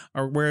 neighborhoods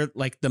are where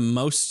like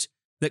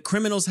that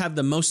criminals have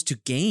the most to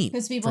gain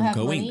because people from have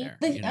going money.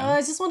 there. You know?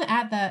 I just want to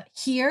add that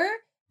here,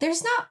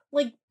 there's not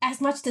like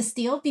as much to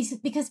steal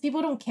because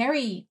people don't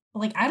carry,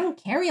 like, I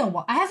don't carry a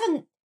wallet. I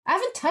haven't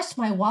touched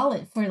my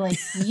wallet for like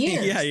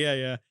years. Yeah.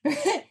 Yeah.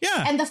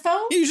 And the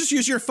phone? You just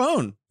use your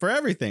phone for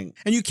everything.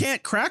 And you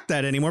can't crack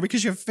that anymore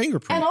because you have a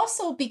fingerprint. And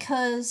also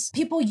because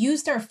people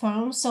use their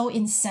phone so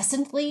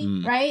incessantly,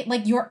 right?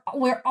 Like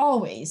we're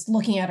always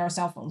looking at our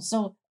cell phones.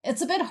 So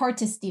it's a bit hard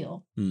to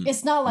steal.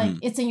 It's not like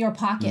it's in your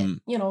pocket,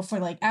 you know, for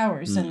like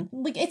hours. And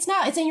like it's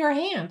in your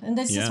hand. And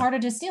it's just harder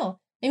to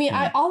steal. I mean,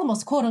 I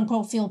almost quote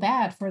unquote feel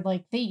bad for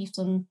like thieves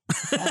and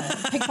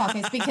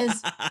pickpockets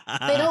because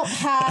they don't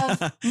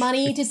have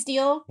money to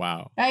steal.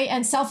 Wow. Right.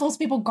 And cell phones,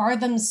 people guard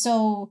them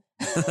so.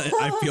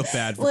 I feel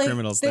bad for like,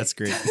 criminals. That's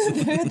great.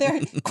 they're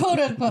quote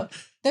unquote.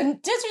 There's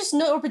just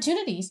no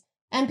opportunities.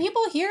 And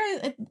people here,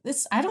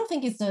 I don't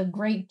think it's a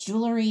great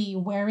jewelry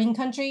wearing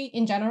country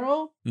in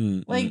general.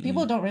 Like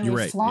people don't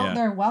really flaunt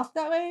their wealth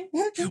that way.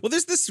 Well,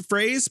 there's this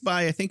phrase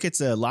by, I think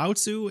it's Lao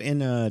Tzu in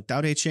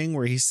Tao Te Ching,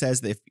 where he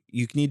says that if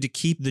you need to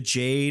keep the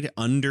jade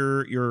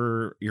under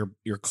your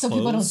clothes. So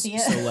people don't see it.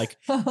 So like,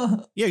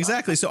 yeah,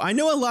 exactly. So I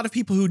know a lot of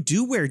people who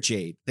do wear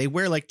jade. They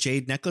wear like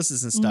jade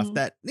necklaces and stuff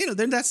that, you know,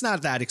 that's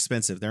not that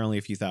expensive. They're only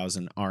a few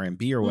thousand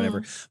RMB or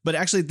whatever, but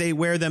actually they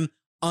wear them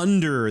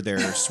under their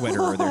sweater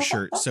or their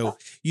shirt. So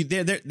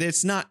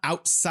it's not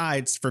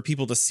outside for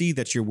people to see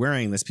that you're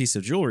wearing this piece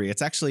of jewelry.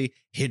 It's actually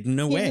hidden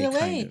away.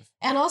 Kind of.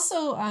 And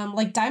also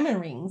like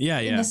diamond rings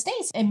in the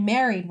States. And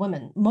married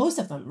women, most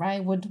of them,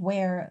 right, would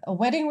wear a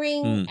wedding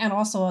ring and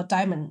also a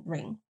diamond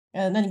ring,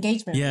 an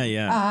engagement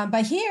ring.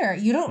 But here,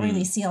 you don't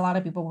really see a lot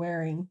of people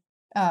wearing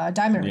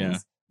diamond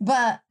rings.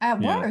 But at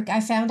work, I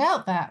found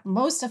out that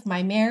most of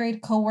my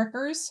married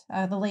coworkers,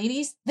 the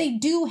ladies, they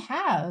do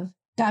have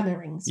diamond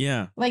rings.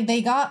 Yeah. Like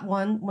they got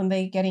one when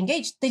they get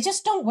engaged. They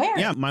just don't wear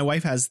it. Yeah, my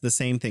wife has the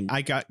same thing.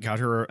 I got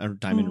her a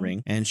diamond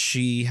ring and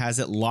she has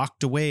it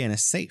locked away in a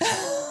safe.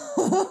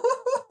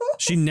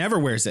 She never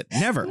wears it.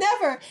 Never.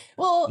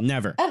 Well,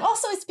 never. And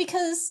also it's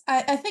because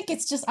I think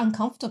it's just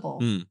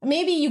uncomfortable.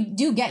 Maybe you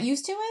do get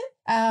used to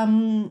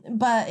it.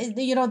 But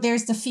you know,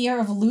 there's the fear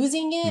of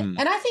losing it.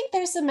 And I think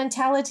there's a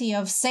mentality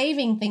of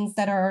saving things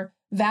that are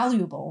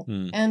valuable.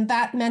 And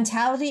that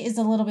mentality is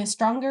a little bit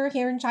stronger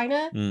here in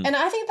China. And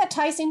I think that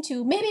ties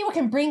into, maybe we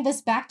can bring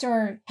this back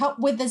to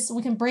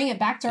we can bring it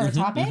back to our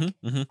topic.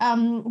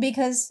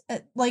 Because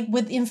like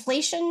with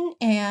inflation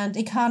and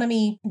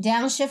economy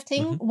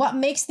downshifting, what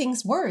makes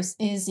things worse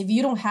is if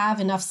you don't have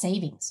enough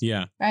savings.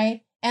 Yeah.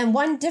 Right? And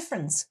one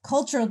difference,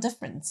 cultural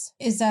difference,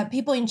 is that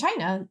people in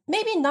China,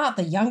 maybe not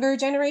the younger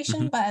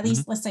generation, but at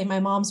least let's say my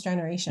mom's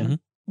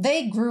generation,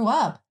 they grew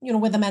up, you know,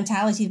 with the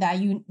mentality that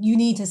you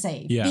need to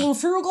save. Yeah. Being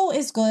frugal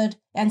is good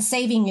and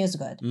saving is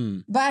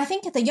good. But I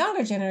think the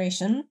younger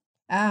generation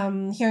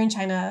here in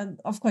China,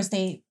 of course,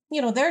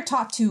 they're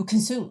taught to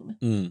consume,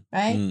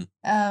 right?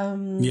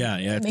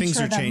 Things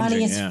sure are that changing.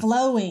 Money is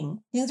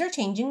flowing. Things are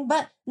changing,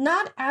 but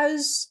not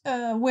as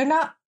we're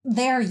not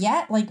there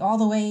yet, like all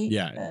the way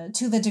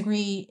to the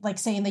degree, like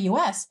say in the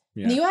US.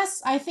 In the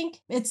US, I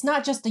think it's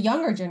not just the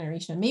younger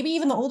generation. Maybe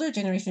even the older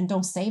generation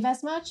don't save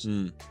as much.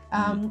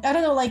 I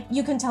don't know, like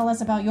you can tell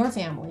us about your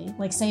family,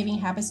 like saving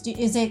habits.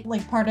 Is it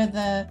like part of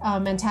the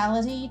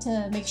mentality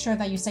to make sure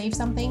that you save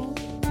something?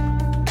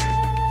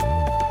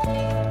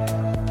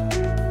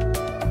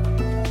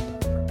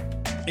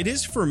 It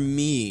is for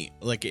me.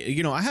 Like,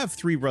 you know, I have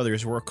 3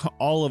 brothers where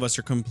all of us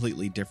are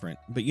completely different.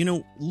 But, you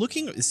know,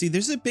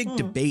 there's a big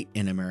debate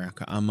in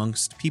America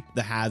amongst people,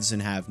 the haves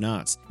and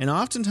have-nots. And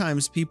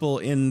oftentimes people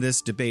in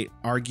this debate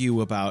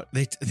argue about,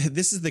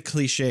 this is the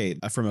cliche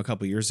from a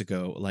couple years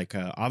ago, like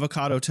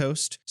avocado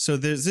toast. So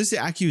there's this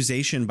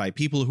accusation by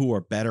people who are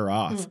better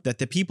off that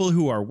the people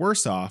who are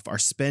worse off are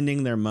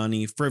spending their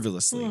money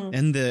frivolously.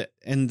 And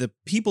the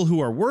people who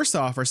are worse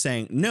off are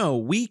saying, no,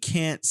 we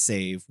can't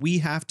save. We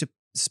have to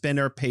spend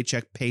our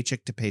paycheck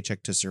to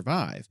paycheck to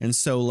survive. And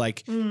so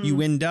like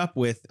you end up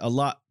with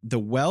the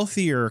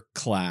wealthier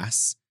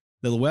class,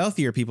 the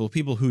wealthier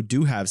people who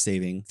do have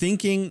saving,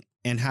 thinking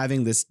and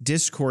having this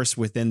discourse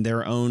within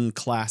their own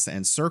class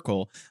and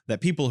circle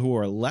that people who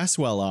are less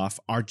well off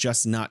are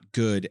just not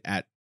good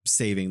at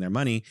saving their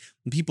money.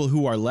 And people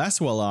who are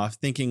less well off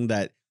thinking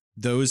that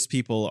those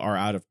people are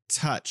out of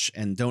touch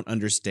and don't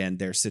understand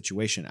their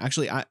situation.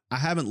 Actually, I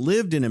haven't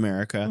lived in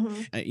America,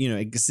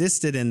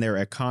 existed in their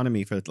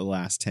economy for the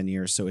last 10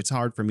 years. So it's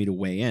hard for me to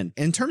weigh in.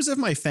 In terms of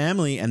my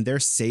family and their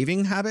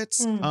saving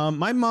habits,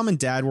 my mom and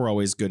dad were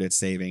always good at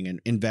saving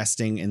and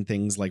investing in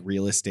things like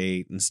real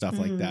estate and stuff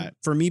like that.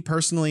 For me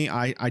personally,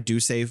 I do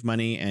save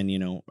money and, you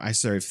know, I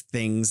save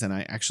things and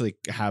I actually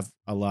have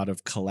a lot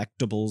of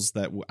collectibles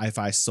that if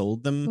I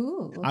sold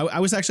them,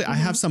 I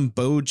have some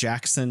Bo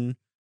Jackson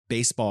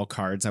baseball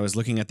cards. I was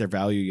looking at their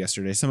value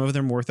yesterday. Some of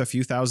them worth a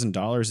few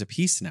 $1,000s a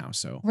piece now.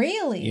 So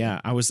really?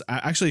 Yeah, I was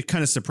actually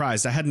kind of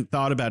surprised. I hadn't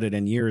thought about it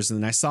in years.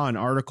 And then I saw an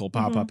article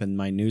pop up in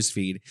my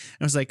newsfeed.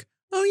 And I was like,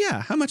 oh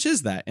yeah, how much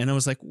is that? And I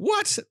was like,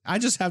 what? I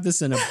just have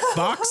this in a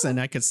box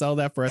and I could sell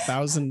that for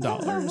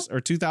 $1,000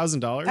 or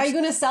 $2,000. Are you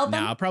going to sell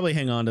them? No, I'll probably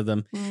hang on to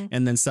them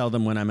and then sell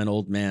them when I'm an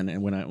old man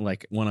and when I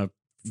like want to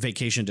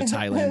vacation to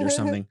Thailand or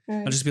something.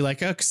 I'll just be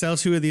like, oh, sell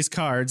 2 of these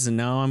cards and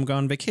now I'm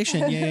gone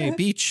vacation. Yay,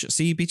 beach.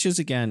 See beaches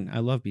again. I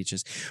love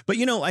beaches. But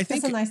you know, I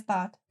think that's a nice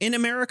thought. In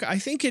America, I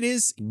think it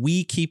is,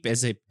 we keep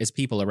as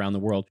people around the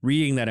world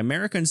reading that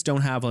Americans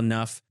don't have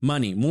enough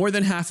money. More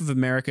than half of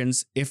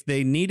Americans, if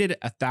they needed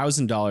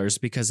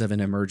 $1,000 because of an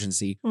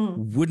emergency,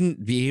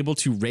 wouldn't be able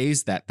to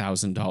raise that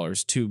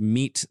 $1,000 to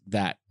meet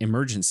that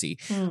emergency.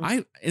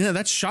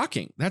 That's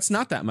shocking. That's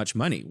not that much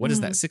money. What is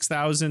that?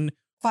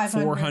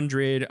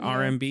 6,400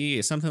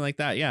 RMB, something like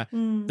that. Yeah.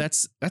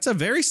 That's a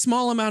very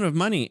small amount of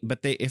money. But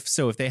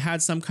if they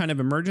had some kind of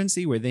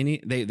emergency where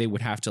they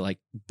would have to like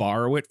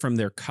borrow it from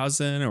their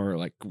cousin or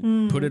like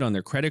put it on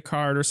their credit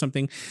card or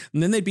something,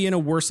 and then they'd be in a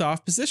worse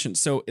off position.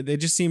 So it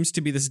just seems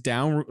to be this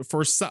down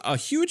for a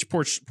huge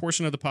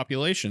portion of the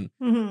population.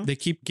 They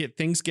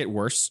things get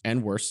worse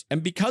and worse.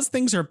 And because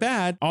things are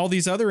bad, all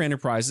these other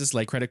enterprises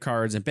like credit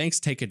cards and banks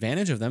take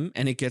advantage of them,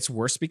 and it gets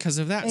worse because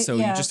of that. So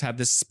you just have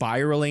this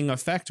spiraling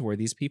effect where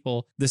these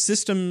people, the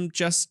system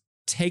just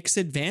takes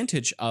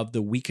advantage of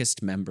the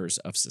weakest members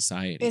of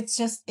society.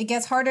 It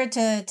gets harder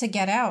to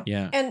get out.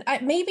 Yeah. And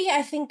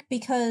I think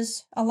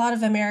because a lot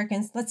of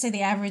Americans, let's say the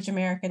average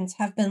Americans,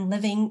 have been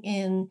living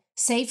in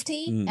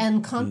safety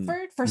and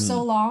comfort for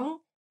so long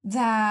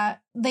that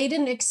they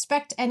didn't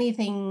expect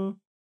anything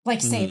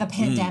like, say, the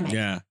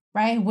pandemic.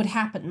 Right, would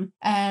happen.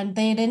 And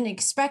they didn't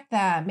expect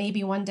that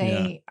maybe one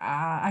day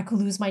I could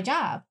lose my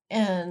job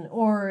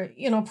or,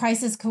 you know,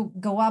 prices could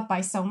go up by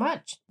so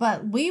much.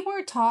 But we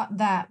were taught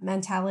that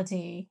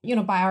mentality, you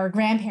know, by our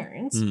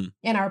grandparents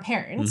and our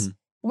parents.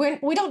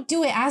 We don't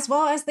do it as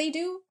well as they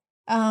do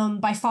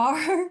by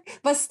far.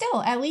 But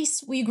still, at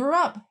least we grew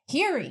up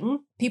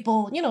hearing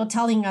people, you know,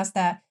 telling us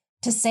that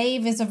to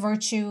save is a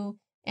virtue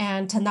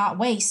and to not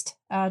waste,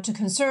 to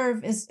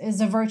conserve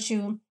is a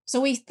virtue. So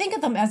we think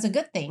of them as a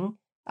good thing.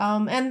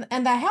 And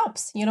that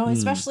helps, you know,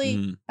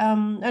 especially,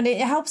 and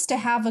it helps to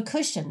have a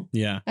cushion.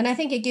 Yeah. And I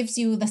think it gives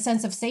you the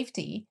sense of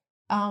safety.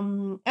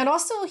 And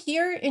also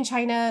here in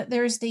China,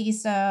 there's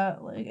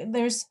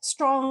there's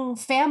strong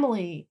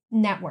family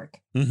network.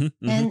 And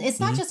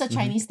it's not just a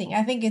Chinese thing.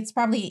 I think it's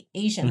probably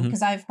Asian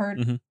because I've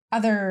heard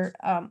other,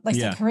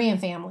 say Korean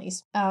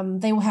families,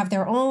 they will have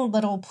their own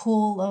little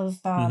pool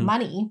of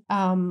money.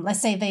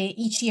 Let's say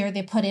each year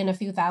they put in a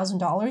few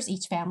 $1,000s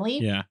each family.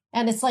 Yeah.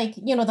 And it's like,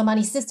 you know, the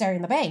money sits there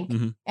in the bank.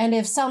 And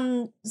if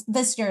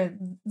this year,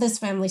 this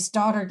family's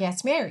daughter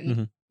gets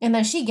married, and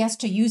then she gets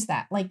to use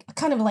that, like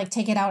kind of like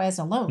take it out as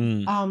a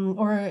loan.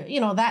 Or, you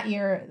know, that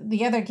year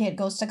the other kid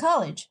goes to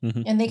college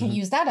and they can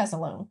use that as a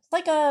loan. It's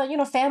like a, you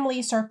know,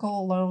 family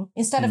circle loan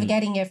instead of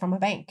getting it from a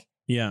bank.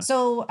 Yeah.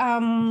 So,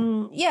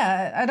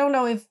 I don't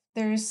know if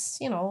there's,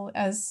 you know,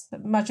 as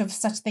much of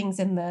such things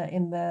in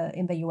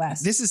the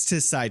US. This is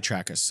to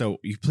sidetrack us. So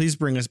you please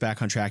bring us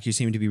back on track. You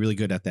seem to be really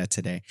good at that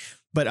today.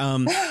 But,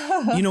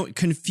 you know,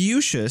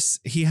 Confucius,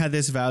 he had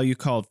this value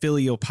called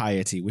filial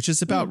piety, which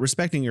is about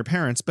respecting your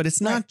parents. But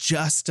it's not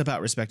just about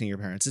respecting your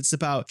parents. It's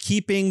about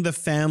keeping the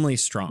family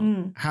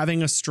strong,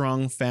 having a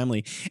strong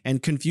family.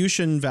 And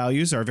Confucian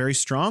values are very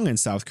strong in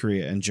South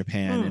Korea and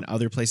Japan and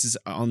other places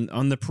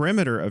on the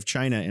perimeter of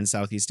China and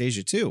Southeast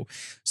Asia, too.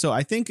 So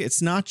I think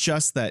it's not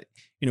just that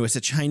that, it's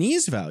a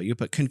Chinese value,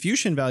 but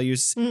Confucian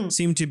values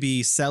seem to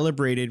be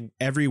celebrated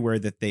everywhere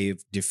that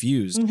they've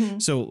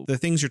diffused. So the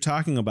things you're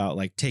talking about,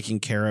 like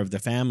taking care of the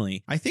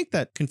family, I think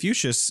that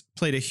Confucius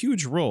played a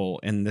huge role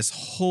in this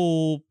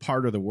whole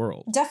part of the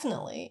world.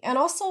 Definitely. And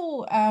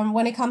also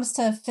when it comes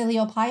to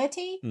filial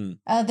piety,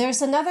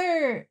 there's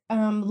another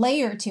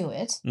layer to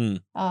it.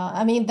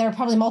 I mean, there are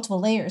probably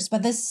multiple layers,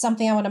 but this is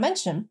something I want to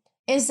mention.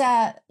 Is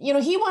that,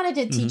 he wanted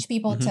to teach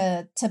people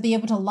to be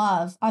able to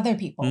love other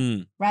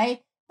people, right?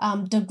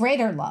 The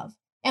greater love.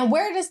 And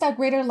where does that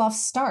greater love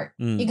start?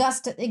 It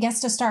gets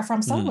to start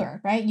from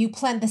somewhere, right? You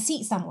plant the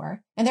seed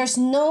somewhere. And there's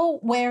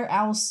nowhere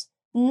else,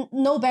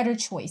 no better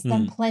choice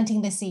than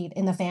planting the seed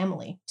in the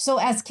family. So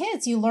as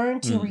kids, you learn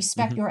to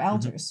respect your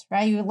elders,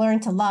 right? You learn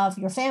to love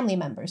your family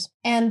members.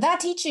 And that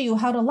teaches you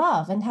how to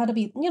love and how to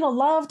be,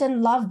 loved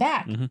and loved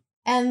back.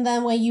 And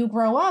then when you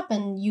grow up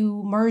and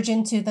you merge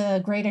into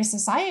the greater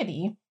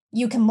society,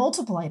 you can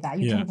multiply that.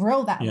 You can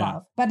grow that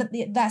love. But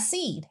that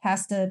seed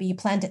has to be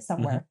planted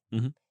somewhere.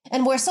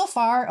 And we're so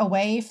far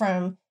away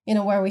from,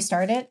 where we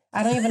started.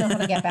 I don't even know how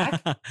to get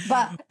back.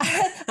 But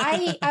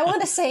I want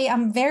to say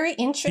I'm very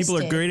interested.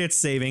 People are great at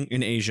saving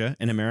in Asia.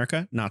 In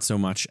America, not so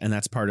much. And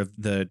that's part of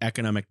the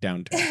economic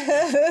downturn.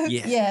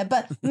 Yeah,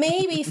 but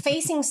maybe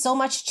facing so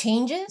much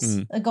changes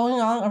going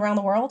on around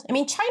the world. I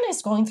mean, China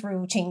is going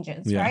through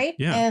changes, right?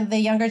 Yeah. And the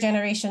younger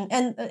generation,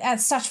 and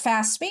at such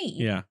fast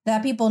speed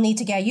that people need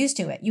to get used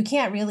to it. You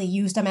can't really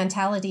use the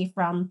mentality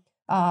from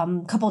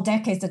a couple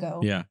decades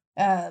ago.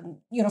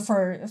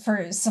 For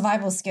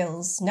survival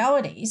skills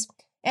nowadays.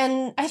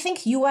 And I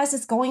think US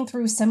is going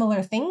through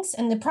similar things,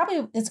 and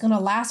it's going to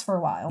last for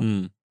a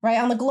while, right?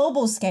 On the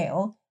global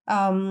scale,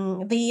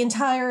 the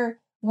entire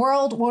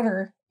world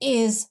order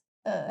has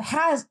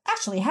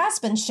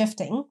been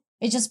shifting.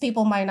 It's just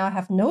people might not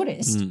have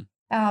noticed.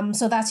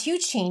 So that's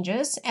huge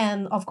changes.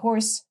 And of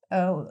course,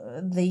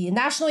 the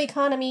national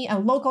economy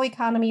and local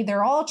economy,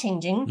 they're all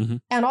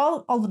changing. And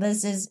all of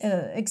this is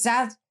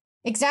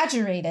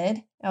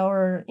exaggerated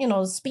or,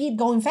 speed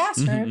going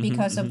faster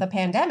because of the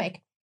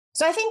pandemic.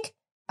 So I think,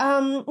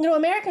 a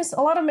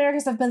lot of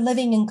Americans have been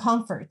living in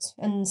comfort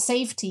and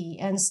safety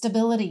and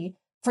stability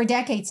for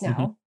decades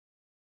now.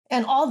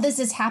 And all this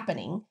is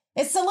happening.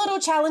 It's a little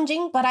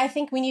challenging, but I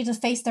think we need to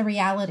face the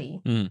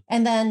reality.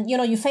 And then,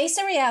 you face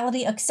the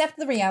reality, accept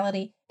the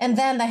reality, and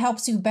then that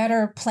helps you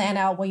better plan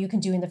out what you can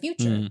do in the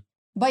future.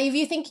 But if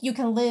you think you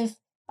can live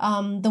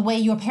the way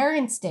your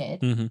parents did,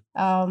 be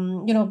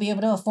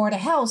able to afford a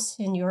house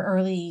in your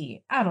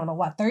early,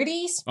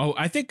 30s. Oh,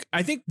 I think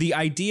the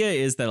idea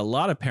is that a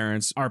lot of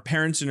parents, our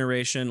parents'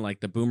 generation,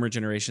 like the boomer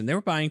generation, they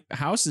were buying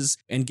houses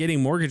and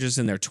getting mortgages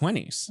in their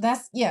 20s.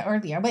 That's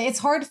earlier, but it's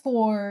hard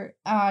for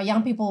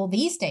young people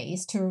these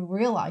days to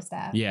realize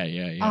that. Yeah.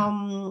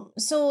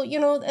 So,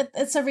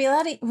 it's a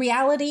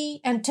reality,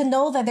 and to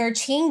know that there are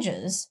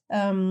changes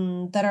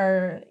that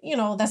are,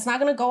 that's not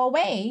going to go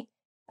away,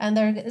 and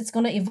it's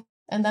going to evolve.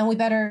 And then we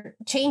better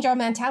change our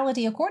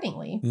mentality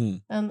accordingly.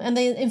 And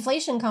the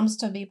inflation comes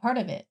to be part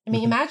of it. I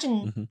mean,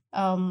 imagine,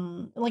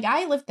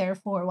 I lived there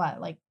for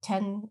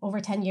over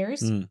 10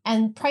 years,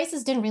 and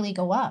prices didn't really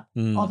go up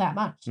all that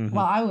much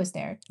while I was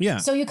there. Yeah.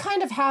 So you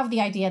kind of have the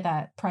idea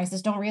that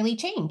prices don't really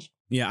change.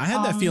 Yeah, I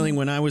had that feeling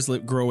when I was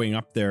growing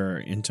up there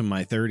into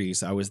my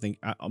 30s. I was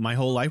thinking my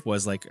whole life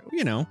was like,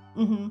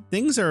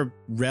 things are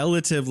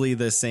relatively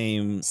the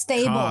same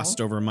stable cost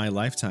over my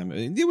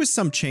lifetime. There was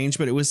some change,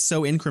 but it was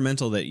so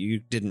incremental that you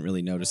didn't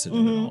really notice it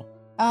at all.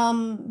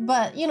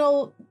 But,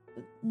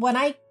 when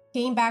I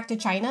came back to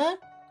China,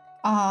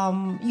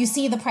 you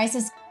see the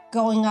prices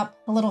going up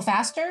a little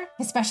faster,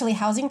 especially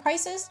housing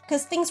prices,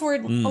 because things were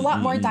a lot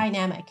more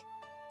dynamic.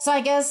 So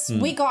I guess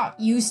we got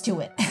used to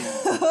it.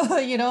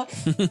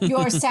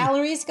 Your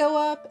salaries go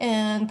up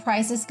and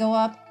prices go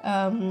up.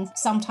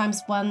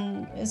 Sometimes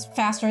one is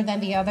faster than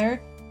the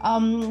other.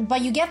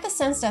 But you get the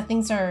sense that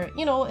things are,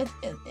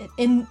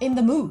 in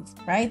the move,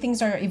 right?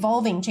 Things are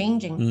evolving,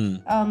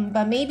 changing.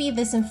 But maybe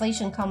this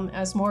inflation come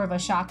as more of a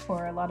shock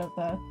for a lot of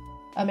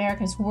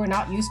Americans who were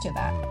not used to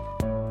that.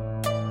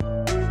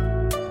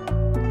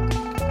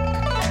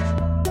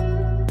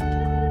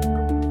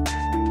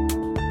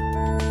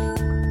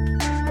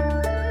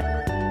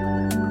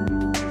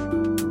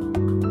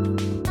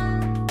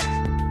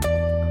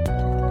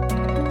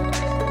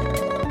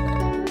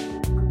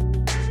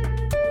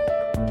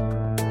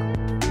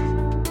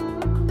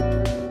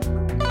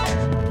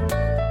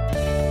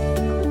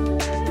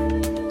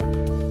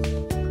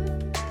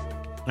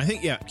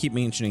 Keep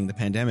mentioning the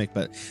pandemic,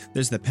 but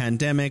there's the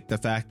pandemic, the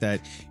fact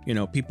that,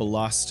 people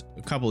lost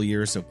a couple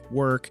years of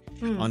work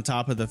on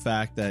top of the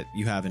fact that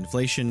you have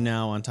inflation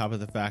now, on top of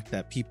the fact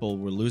that people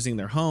were losing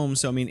their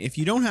homes. So, I mean, if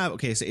you don't have,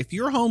 so if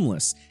you're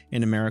homeless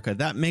in America,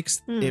 that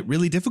makes it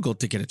really difficult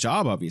to get a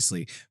job,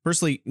 obviously.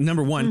 Firstly,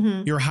 number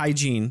one, your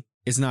hygiene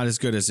is not as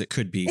good as it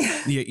could be.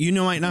 You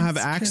might not have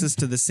access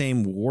to the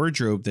same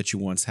wardrobe that you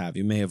once have.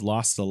 You may have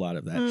lost a lot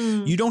of that.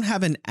 You don't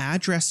have an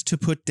address to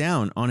put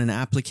down on an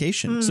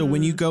application. So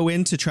when you go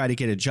in to try to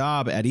get a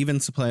job at even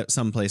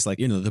some place like,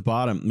 the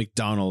bottom,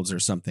 McDonald's or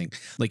something,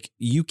 like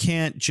you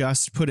can't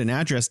just put an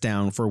address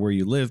down for where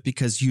you live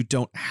because you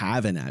don't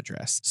have an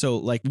address. So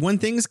like when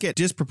things get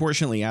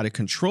disproportionately out of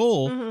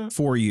control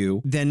for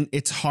you, then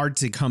it's hard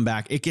to come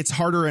back. It gets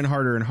harder and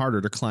harder and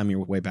harder to climb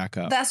your way back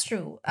up. That's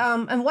true.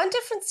 And one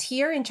difference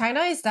here in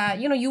China is that,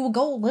 you will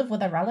go live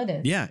with a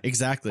relative. Yeah,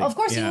 exactly. Of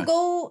course, you will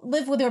go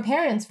live with your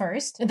parents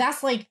first.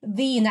 That's like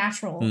the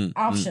natural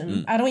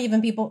option. I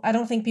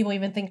don't think people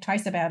even think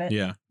twice about it.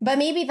 Yeah. But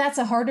maybe that's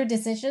a harder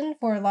decision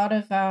for a lot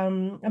of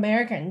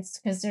Americans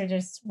because they're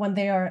just, when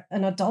they are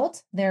an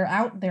adult, they're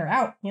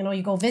out.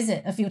 You go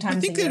visit a few times. I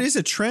think that is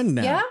a trend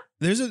now. Yeah.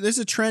 There's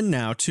a trend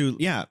now to,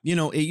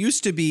 it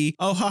used to be,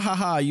 oh,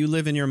 ha, you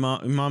live in your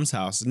mom's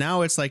house.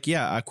 Now it's like,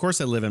 yeah, of course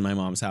I live in my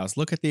mom's house.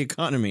 Look at the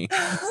economy.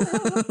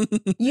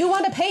 You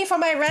want to pay for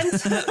my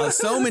rent?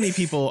 So many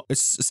people,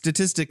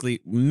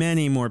 statistically,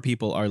 many more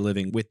people are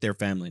living with their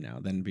family now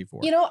than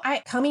before.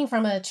 Coming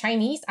from a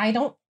Chinese,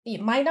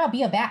 it might not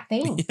be a bad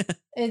thing.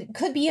 It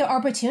could be an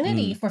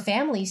opportunity for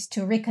families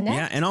to reconnect.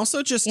 Yeah, and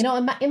also just... it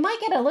might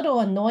get a little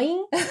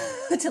annoying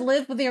to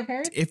live with your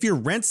parents. If your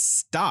rent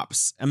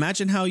stops,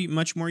 imagine how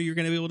much more you're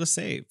going to be able to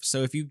save.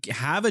 So if you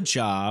have a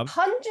job...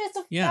 Hundreds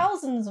of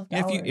thousands of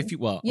dollars. I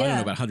don't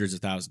know about hundreds of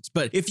thousands.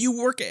 But if you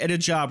work at a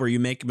job where you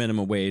make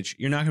minimum wage,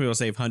 you're not going to be able to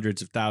save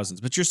hundreds of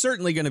thousands. But you're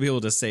certainly going to be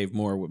able to save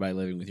more by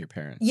living with your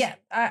parents. Yeah,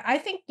 I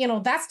think,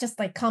 that's just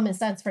like common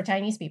sense for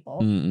Chinese people.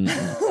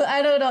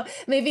 I don't know.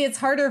 Maybe it's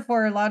harder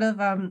for a lot of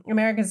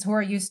Americans who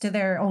are used to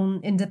their own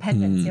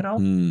independence,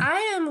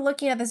 I am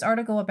looking at this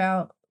article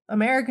about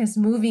Americans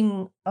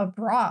moving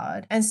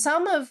abroad and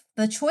some of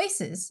the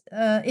choices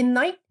in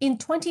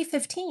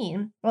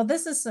 2015. Well,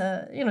 this is,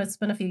 it's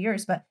been a few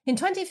years, but in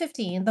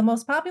 2015, the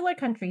most popular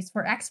countries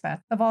for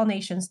expats of all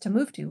nations to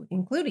move to,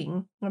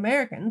 including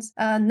Americans,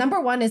 number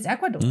 1 is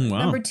Ecuador. Wow.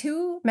 Number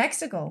 2,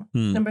 Mexico.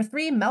 Number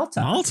 3,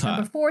 Malta.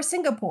 Number 4,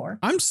 Singapore.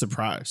 I'm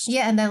surprised.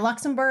 Yeah, and then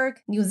Luxembourg,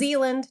 New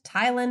Zealand,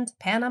 Thailand,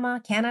 Panama,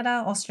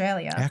 Canada,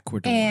 Australia.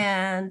 Ecuador.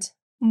 And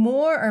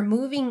more are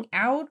moving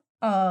out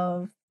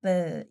of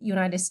the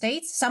United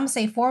States. Some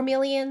say 4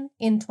 million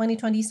in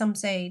 2020, some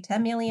say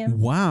 10 million.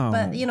 Wow.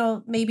 But,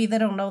 maybe they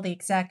don't know the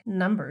exact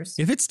numbers.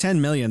 If it's 10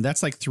 million,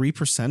 that's like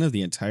 3% of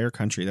the entire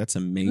country. That's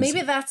amazing.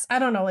 Maybe I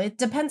don't know. It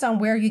depends on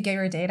where you get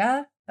your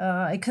data.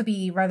 It could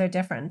be rather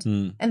different.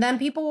 And then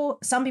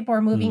some people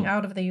are moving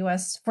out of the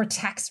US for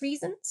tax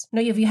reasons.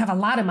 If you have a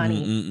lot of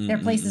money, there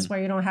are places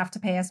where you don't have to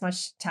pay as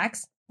much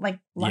tax, like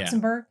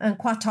Luxembourg and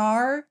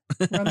Qatar,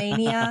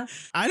 Romania.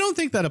 I don't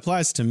think that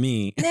applies to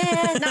me. Nah,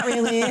 not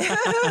really.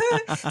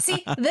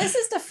 See, this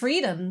is the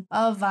freedom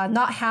of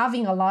not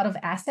having a lot of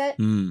asset.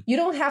 You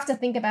don't have to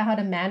think about how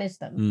to manage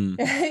them.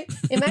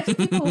 Imagine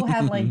people who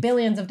have like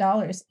billions of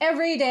dollars.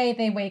 Every day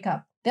they wake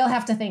up, they'll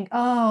have to think,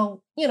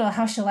 how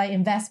shall I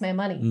invest my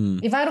money?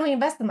 If I don't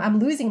invest them, I'm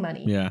losing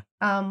money. Yeah.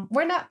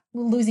 We're not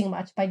losing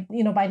much by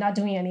not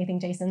doing anything,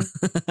 Jason.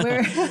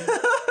 We're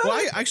Well,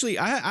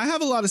 I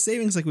have a lot of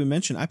savings, like we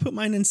mentioned. I put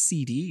mine in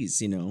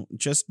CDs,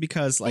 just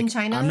because, like, in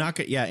China? I'm not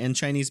in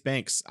Chinese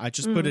banks. I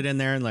just put it in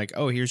there and like,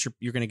 oh, you're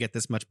going to get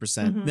this much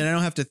percent. Then I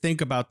don't have to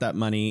think about that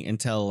money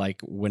until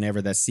like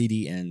whenever that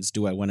CD ends.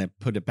 Do I want to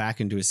put it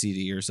back into a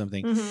CD or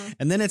something?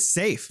 And then it's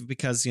safe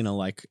because,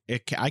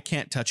 I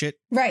can't touch it.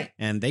 Right.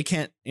 And they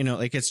can't,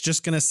 it's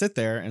just going to sit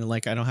there and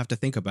like, I don't have to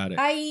think about it.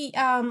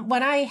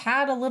 When I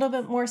had a little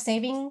bit more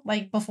saving,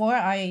 like before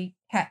I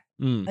had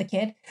a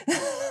kid,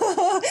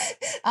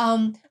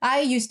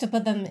 I used to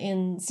put them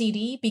in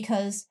CD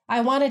because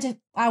I wanted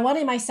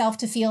myself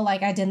to feel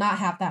like I did not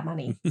have that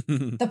money.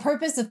 The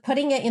purpose of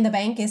putting it in the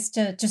bank is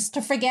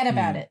to forget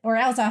about it, or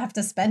else I'll have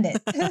to spend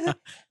it.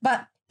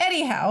 But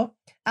anyhow,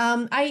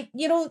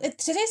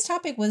 today's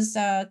topic was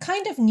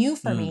kind of new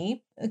for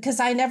me because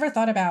I never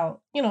thought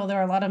about, there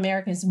are a lot of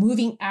Americans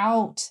moving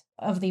out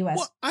of the US.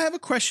 Well, I have a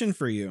question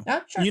for you.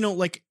 Sure.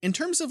 Like in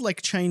terms of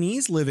like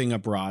Chinese living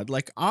abroad,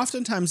 like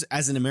oftentimes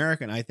as an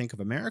American, I think of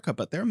America,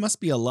 but there must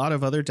be a lot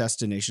of other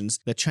destinations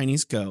that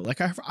Chinese go. Like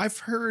I've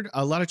heard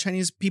a lot of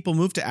Chinese people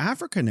move to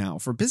Africa now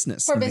for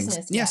business. For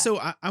business, yeah. So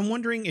I'm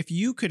wondering if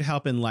you could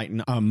help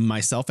enlighten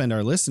myself and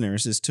our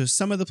listeners as to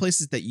some of the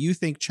places that you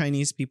think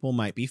Chinese people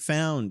might be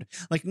found.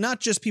 Like not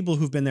just people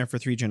who've been there for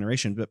 3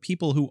 generations, but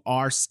people who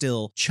are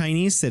still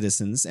Chinese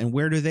citizens. And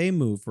where do they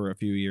move for a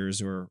few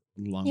years or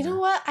longer? You know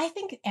what? I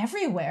think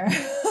everywhere.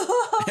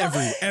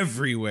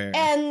 Everywhere.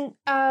 And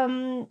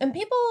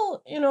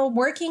people,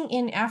 working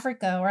in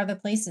Africa or other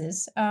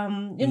places,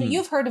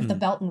 you've heard of the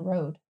Belt and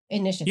Road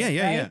Initiative, right?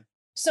 Yeah.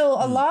 So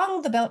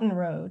along the Belt and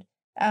Road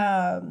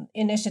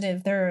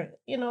initiative, there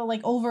are,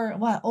 like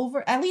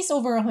over at least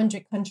over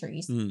 100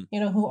 countries,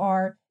 who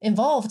are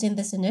involved in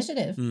this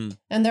initiative.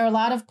 And there are a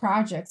lot of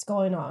projects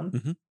going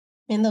on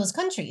in those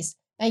countries.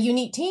 you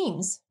need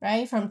teams,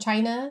 right, from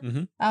China.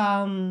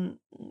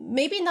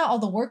 Maybe not all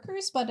the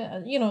workers, but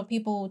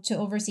people to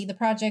oversee the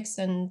projects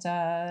and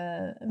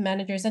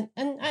managers and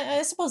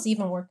I suppose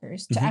even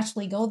workers to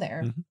actually go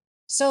there.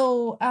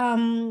 So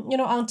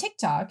on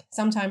TikTok,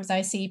 sometimes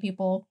I see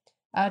people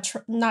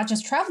not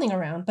just traveling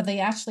around, but they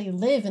actually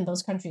live in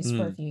those countries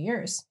for a few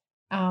years.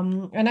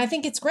 And I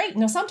think it's great.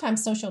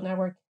 Sometimes social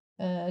network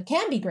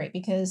can be great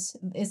because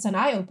it's an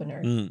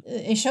eye-opener.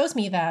 It shows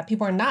me that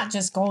people are not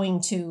just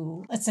going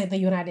to, let's say, the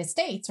United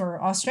States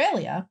or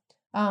Australia,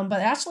 but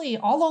actually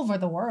all over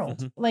the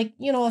world. Like,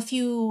 a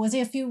few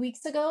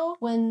weeks ago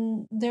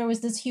when there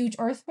was this huge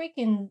earthquake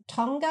in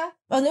Tonga?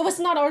 Oh, it was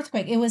not an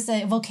earthquake. It was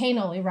a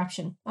volcano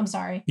eruption. I'm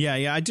sorry.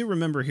 Yeah. I do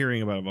remember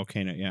hearing about a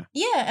volcano. Yeah.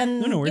 Yeah.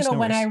 And,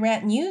 when I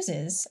read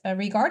news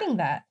regarding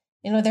that,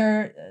 there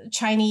are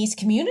Chinese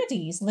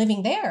communities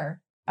living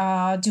there.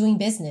 Doing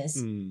business.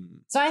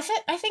 So I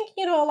think,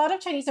 a lot of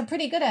Chinese are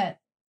pretty good at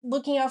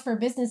looking out for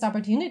business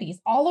opportunities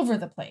all over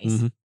the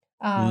place.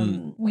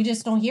 We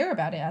just don't hear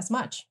about it as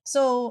much.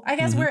 So I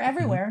guess we're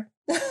everywhere.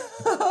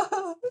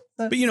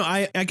 But,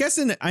 I guess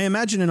I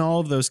imagine in all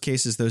of those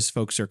cases, those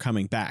folks are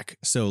coming back.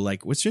 So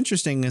like what's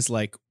interesting is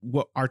like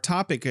what our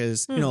topic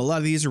is, a lot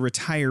of these are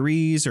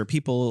retirees or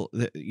people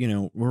that,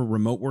 were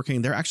remote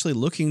working. They're actually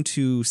looking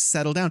to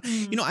settle down.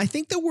 I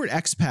think the word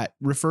expat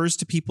refers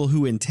to people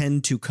who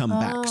intend to come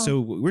back. So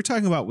we're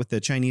talking about with the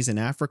Chinese in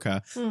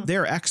Africa,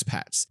 they're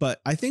expats. But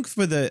I think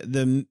for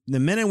the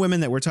men and women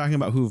that we're talking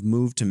about who've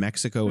moved to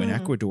Mexico and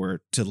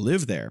Ecuador to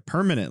live there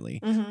permanently,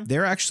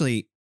 they're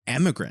actually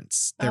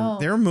immigrants.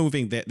 They're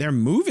moving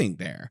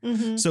there.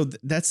 So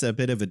that's a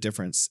bit of a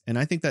difference. And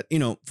I think that,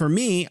 for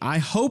me, I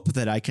hope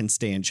that I can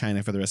stay in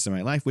China for the rest of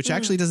my life, which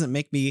actually doesn't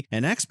make me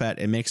an expat.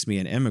 It makes me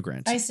an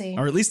immigrant. I see.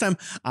 Or at least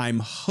I'm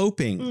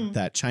hoping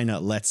that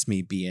China lets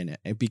me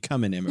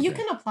become an immigrant. You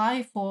can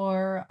apply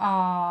for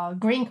a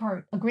green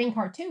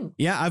card too.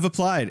 Yeah, I've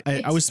applied.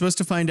 I was supposed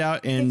to find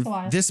out in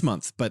this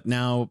month, but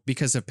now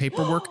because of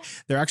paperwork,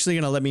 they're actually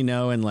going to let me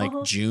know in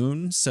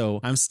June. So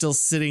I'm still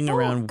sitting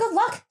around. Good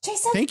luck,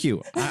 Jason. Thank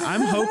you.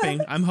 I'm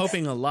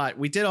hoping a lot.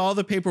 We did all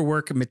the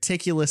paperwork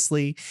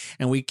meticulously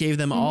and we gave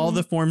them all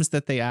the forms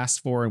that they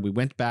asked for. And we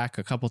went back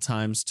a couple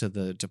times to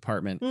the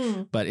department,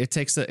 but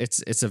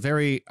it's a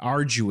very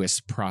arduous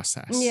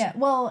process. Yeah.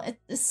 Well,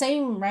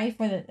 same, right?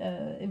 For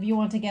if you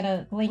want to get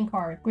a green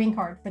card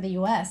for the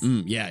US,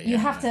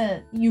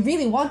 you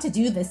really want to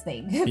do this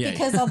thing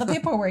because all the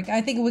paperwork,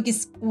 I think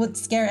would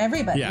scare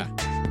everybody. Yeah.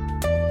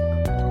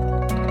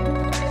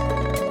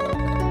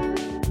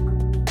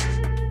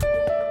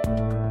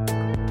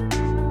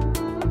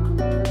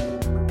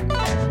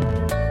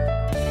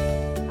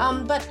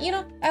 But,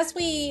 as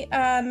we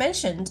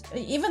mentioned,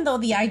 even though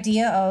the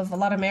idea of a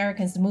lot of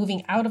Americans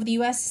moving out of the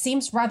U.S.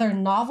 seems rather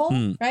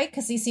novel, right?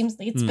 Because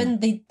it's been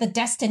the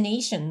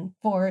destination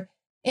for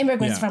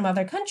immigrants from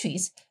other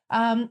countries. It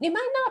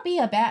might not be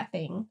a bad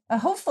thing.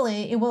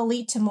 Hopefully, it will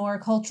lead to more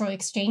cultural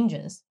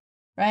exchanges,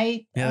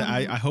 right? Yeah,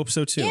 I hope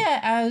so, too. Yeah,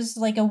 as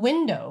like a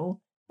window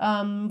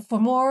for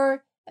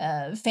more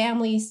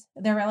families,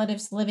 their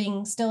relatives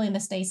living still in the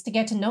States to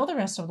get to know the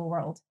rest of the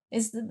world.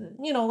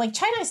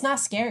 China is not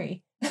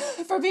scary.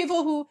 For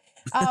people who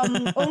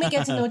only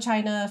get to know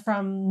China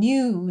from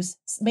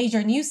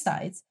major news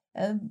sites,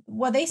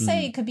 what they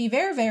say could be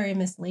very, very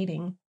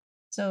misleading.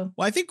 So,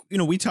 well, I think,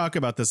 we talk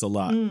about this a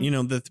lot.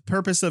 The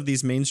purpose of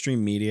these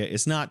mainstream media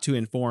is not to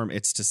inform,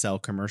 it's to sell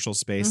commercial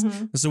space.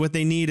 So what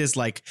they need is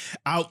like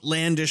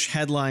outlandish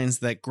headlines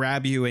that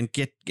grab you and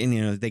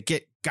they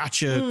get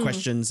gotcha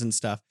questions and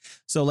stuff.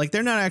 So like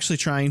they're not actually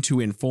trying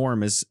to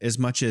inform as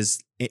much as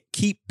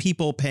keep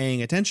people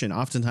paying attention.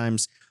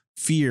 Oftentimes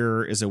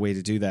fear is a way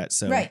to do that.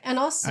 So right. And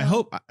also I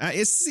hope go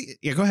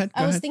ahead.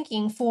 I was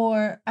thinking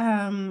for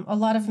a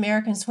lot of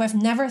Americans who have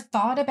never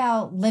thought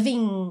about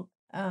living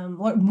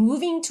or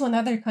moving to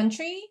another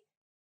country,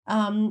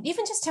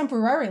 even just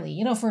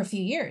temporarily, for a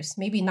few years,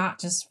 maybe not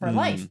just for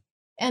life.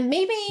 And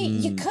maybe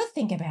you could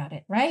think about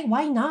it, right?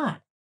 Why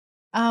not?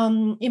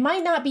 It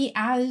might not be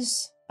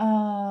as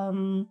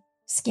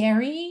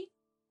scary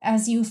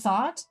as you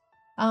thought.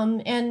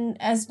 And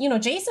as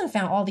Jason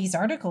found all these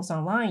articles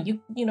online,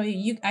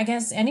 I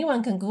guess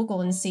anyone can Google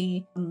and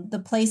see the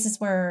places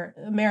where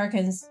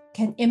Americans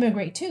can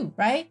immigrate to,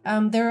 right?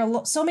 There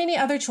are so many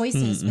other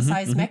choices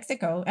besides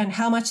Mexico, and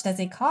how much does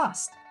it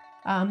cost?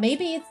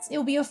 Maybe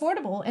it'll be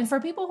affordable. And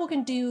for people who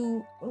can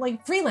do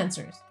like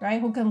freelancers,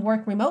 right? Who can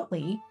work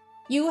remotely,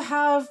 you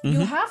have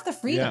the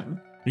freedom.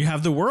 Yeah. You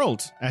have the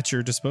world at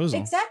your disposal.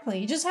 Exactly.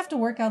 You just have to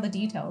work out the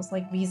details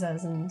like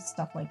visas and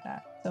stuff like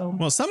that. So,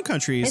 well, some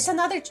countries it's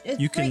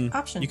a great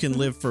option. You can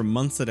live for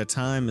months at a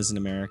time as an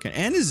American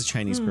and as a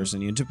Chinese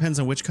person. It depends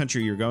on which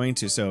country you're going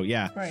to. So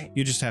yeah, right.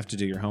 You just have to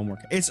do your homework.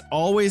 It's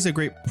always a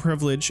great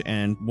privilege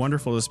and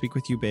wonderful to speak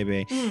with you,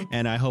 Bebe.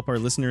 And I hope our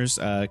listeners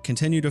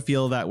continue to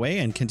feel that way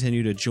and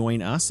continue to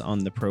join us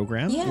on the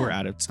program. Yeah. We're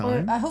out of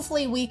time.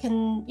 Hopefully we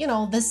can,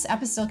 this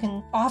episode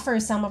can offer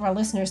some of our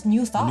listeners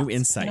new thoughts. New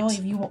insight.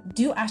 If you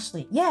do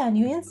actually,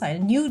 new insight,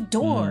 a new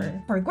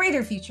door for a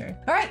greater future.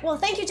 All right. Well,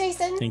 thank you,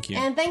 Jason. Thank you.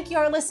 And thank you,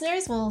 our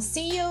listeners. We'll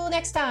see you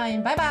next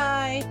time. Bye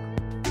bye.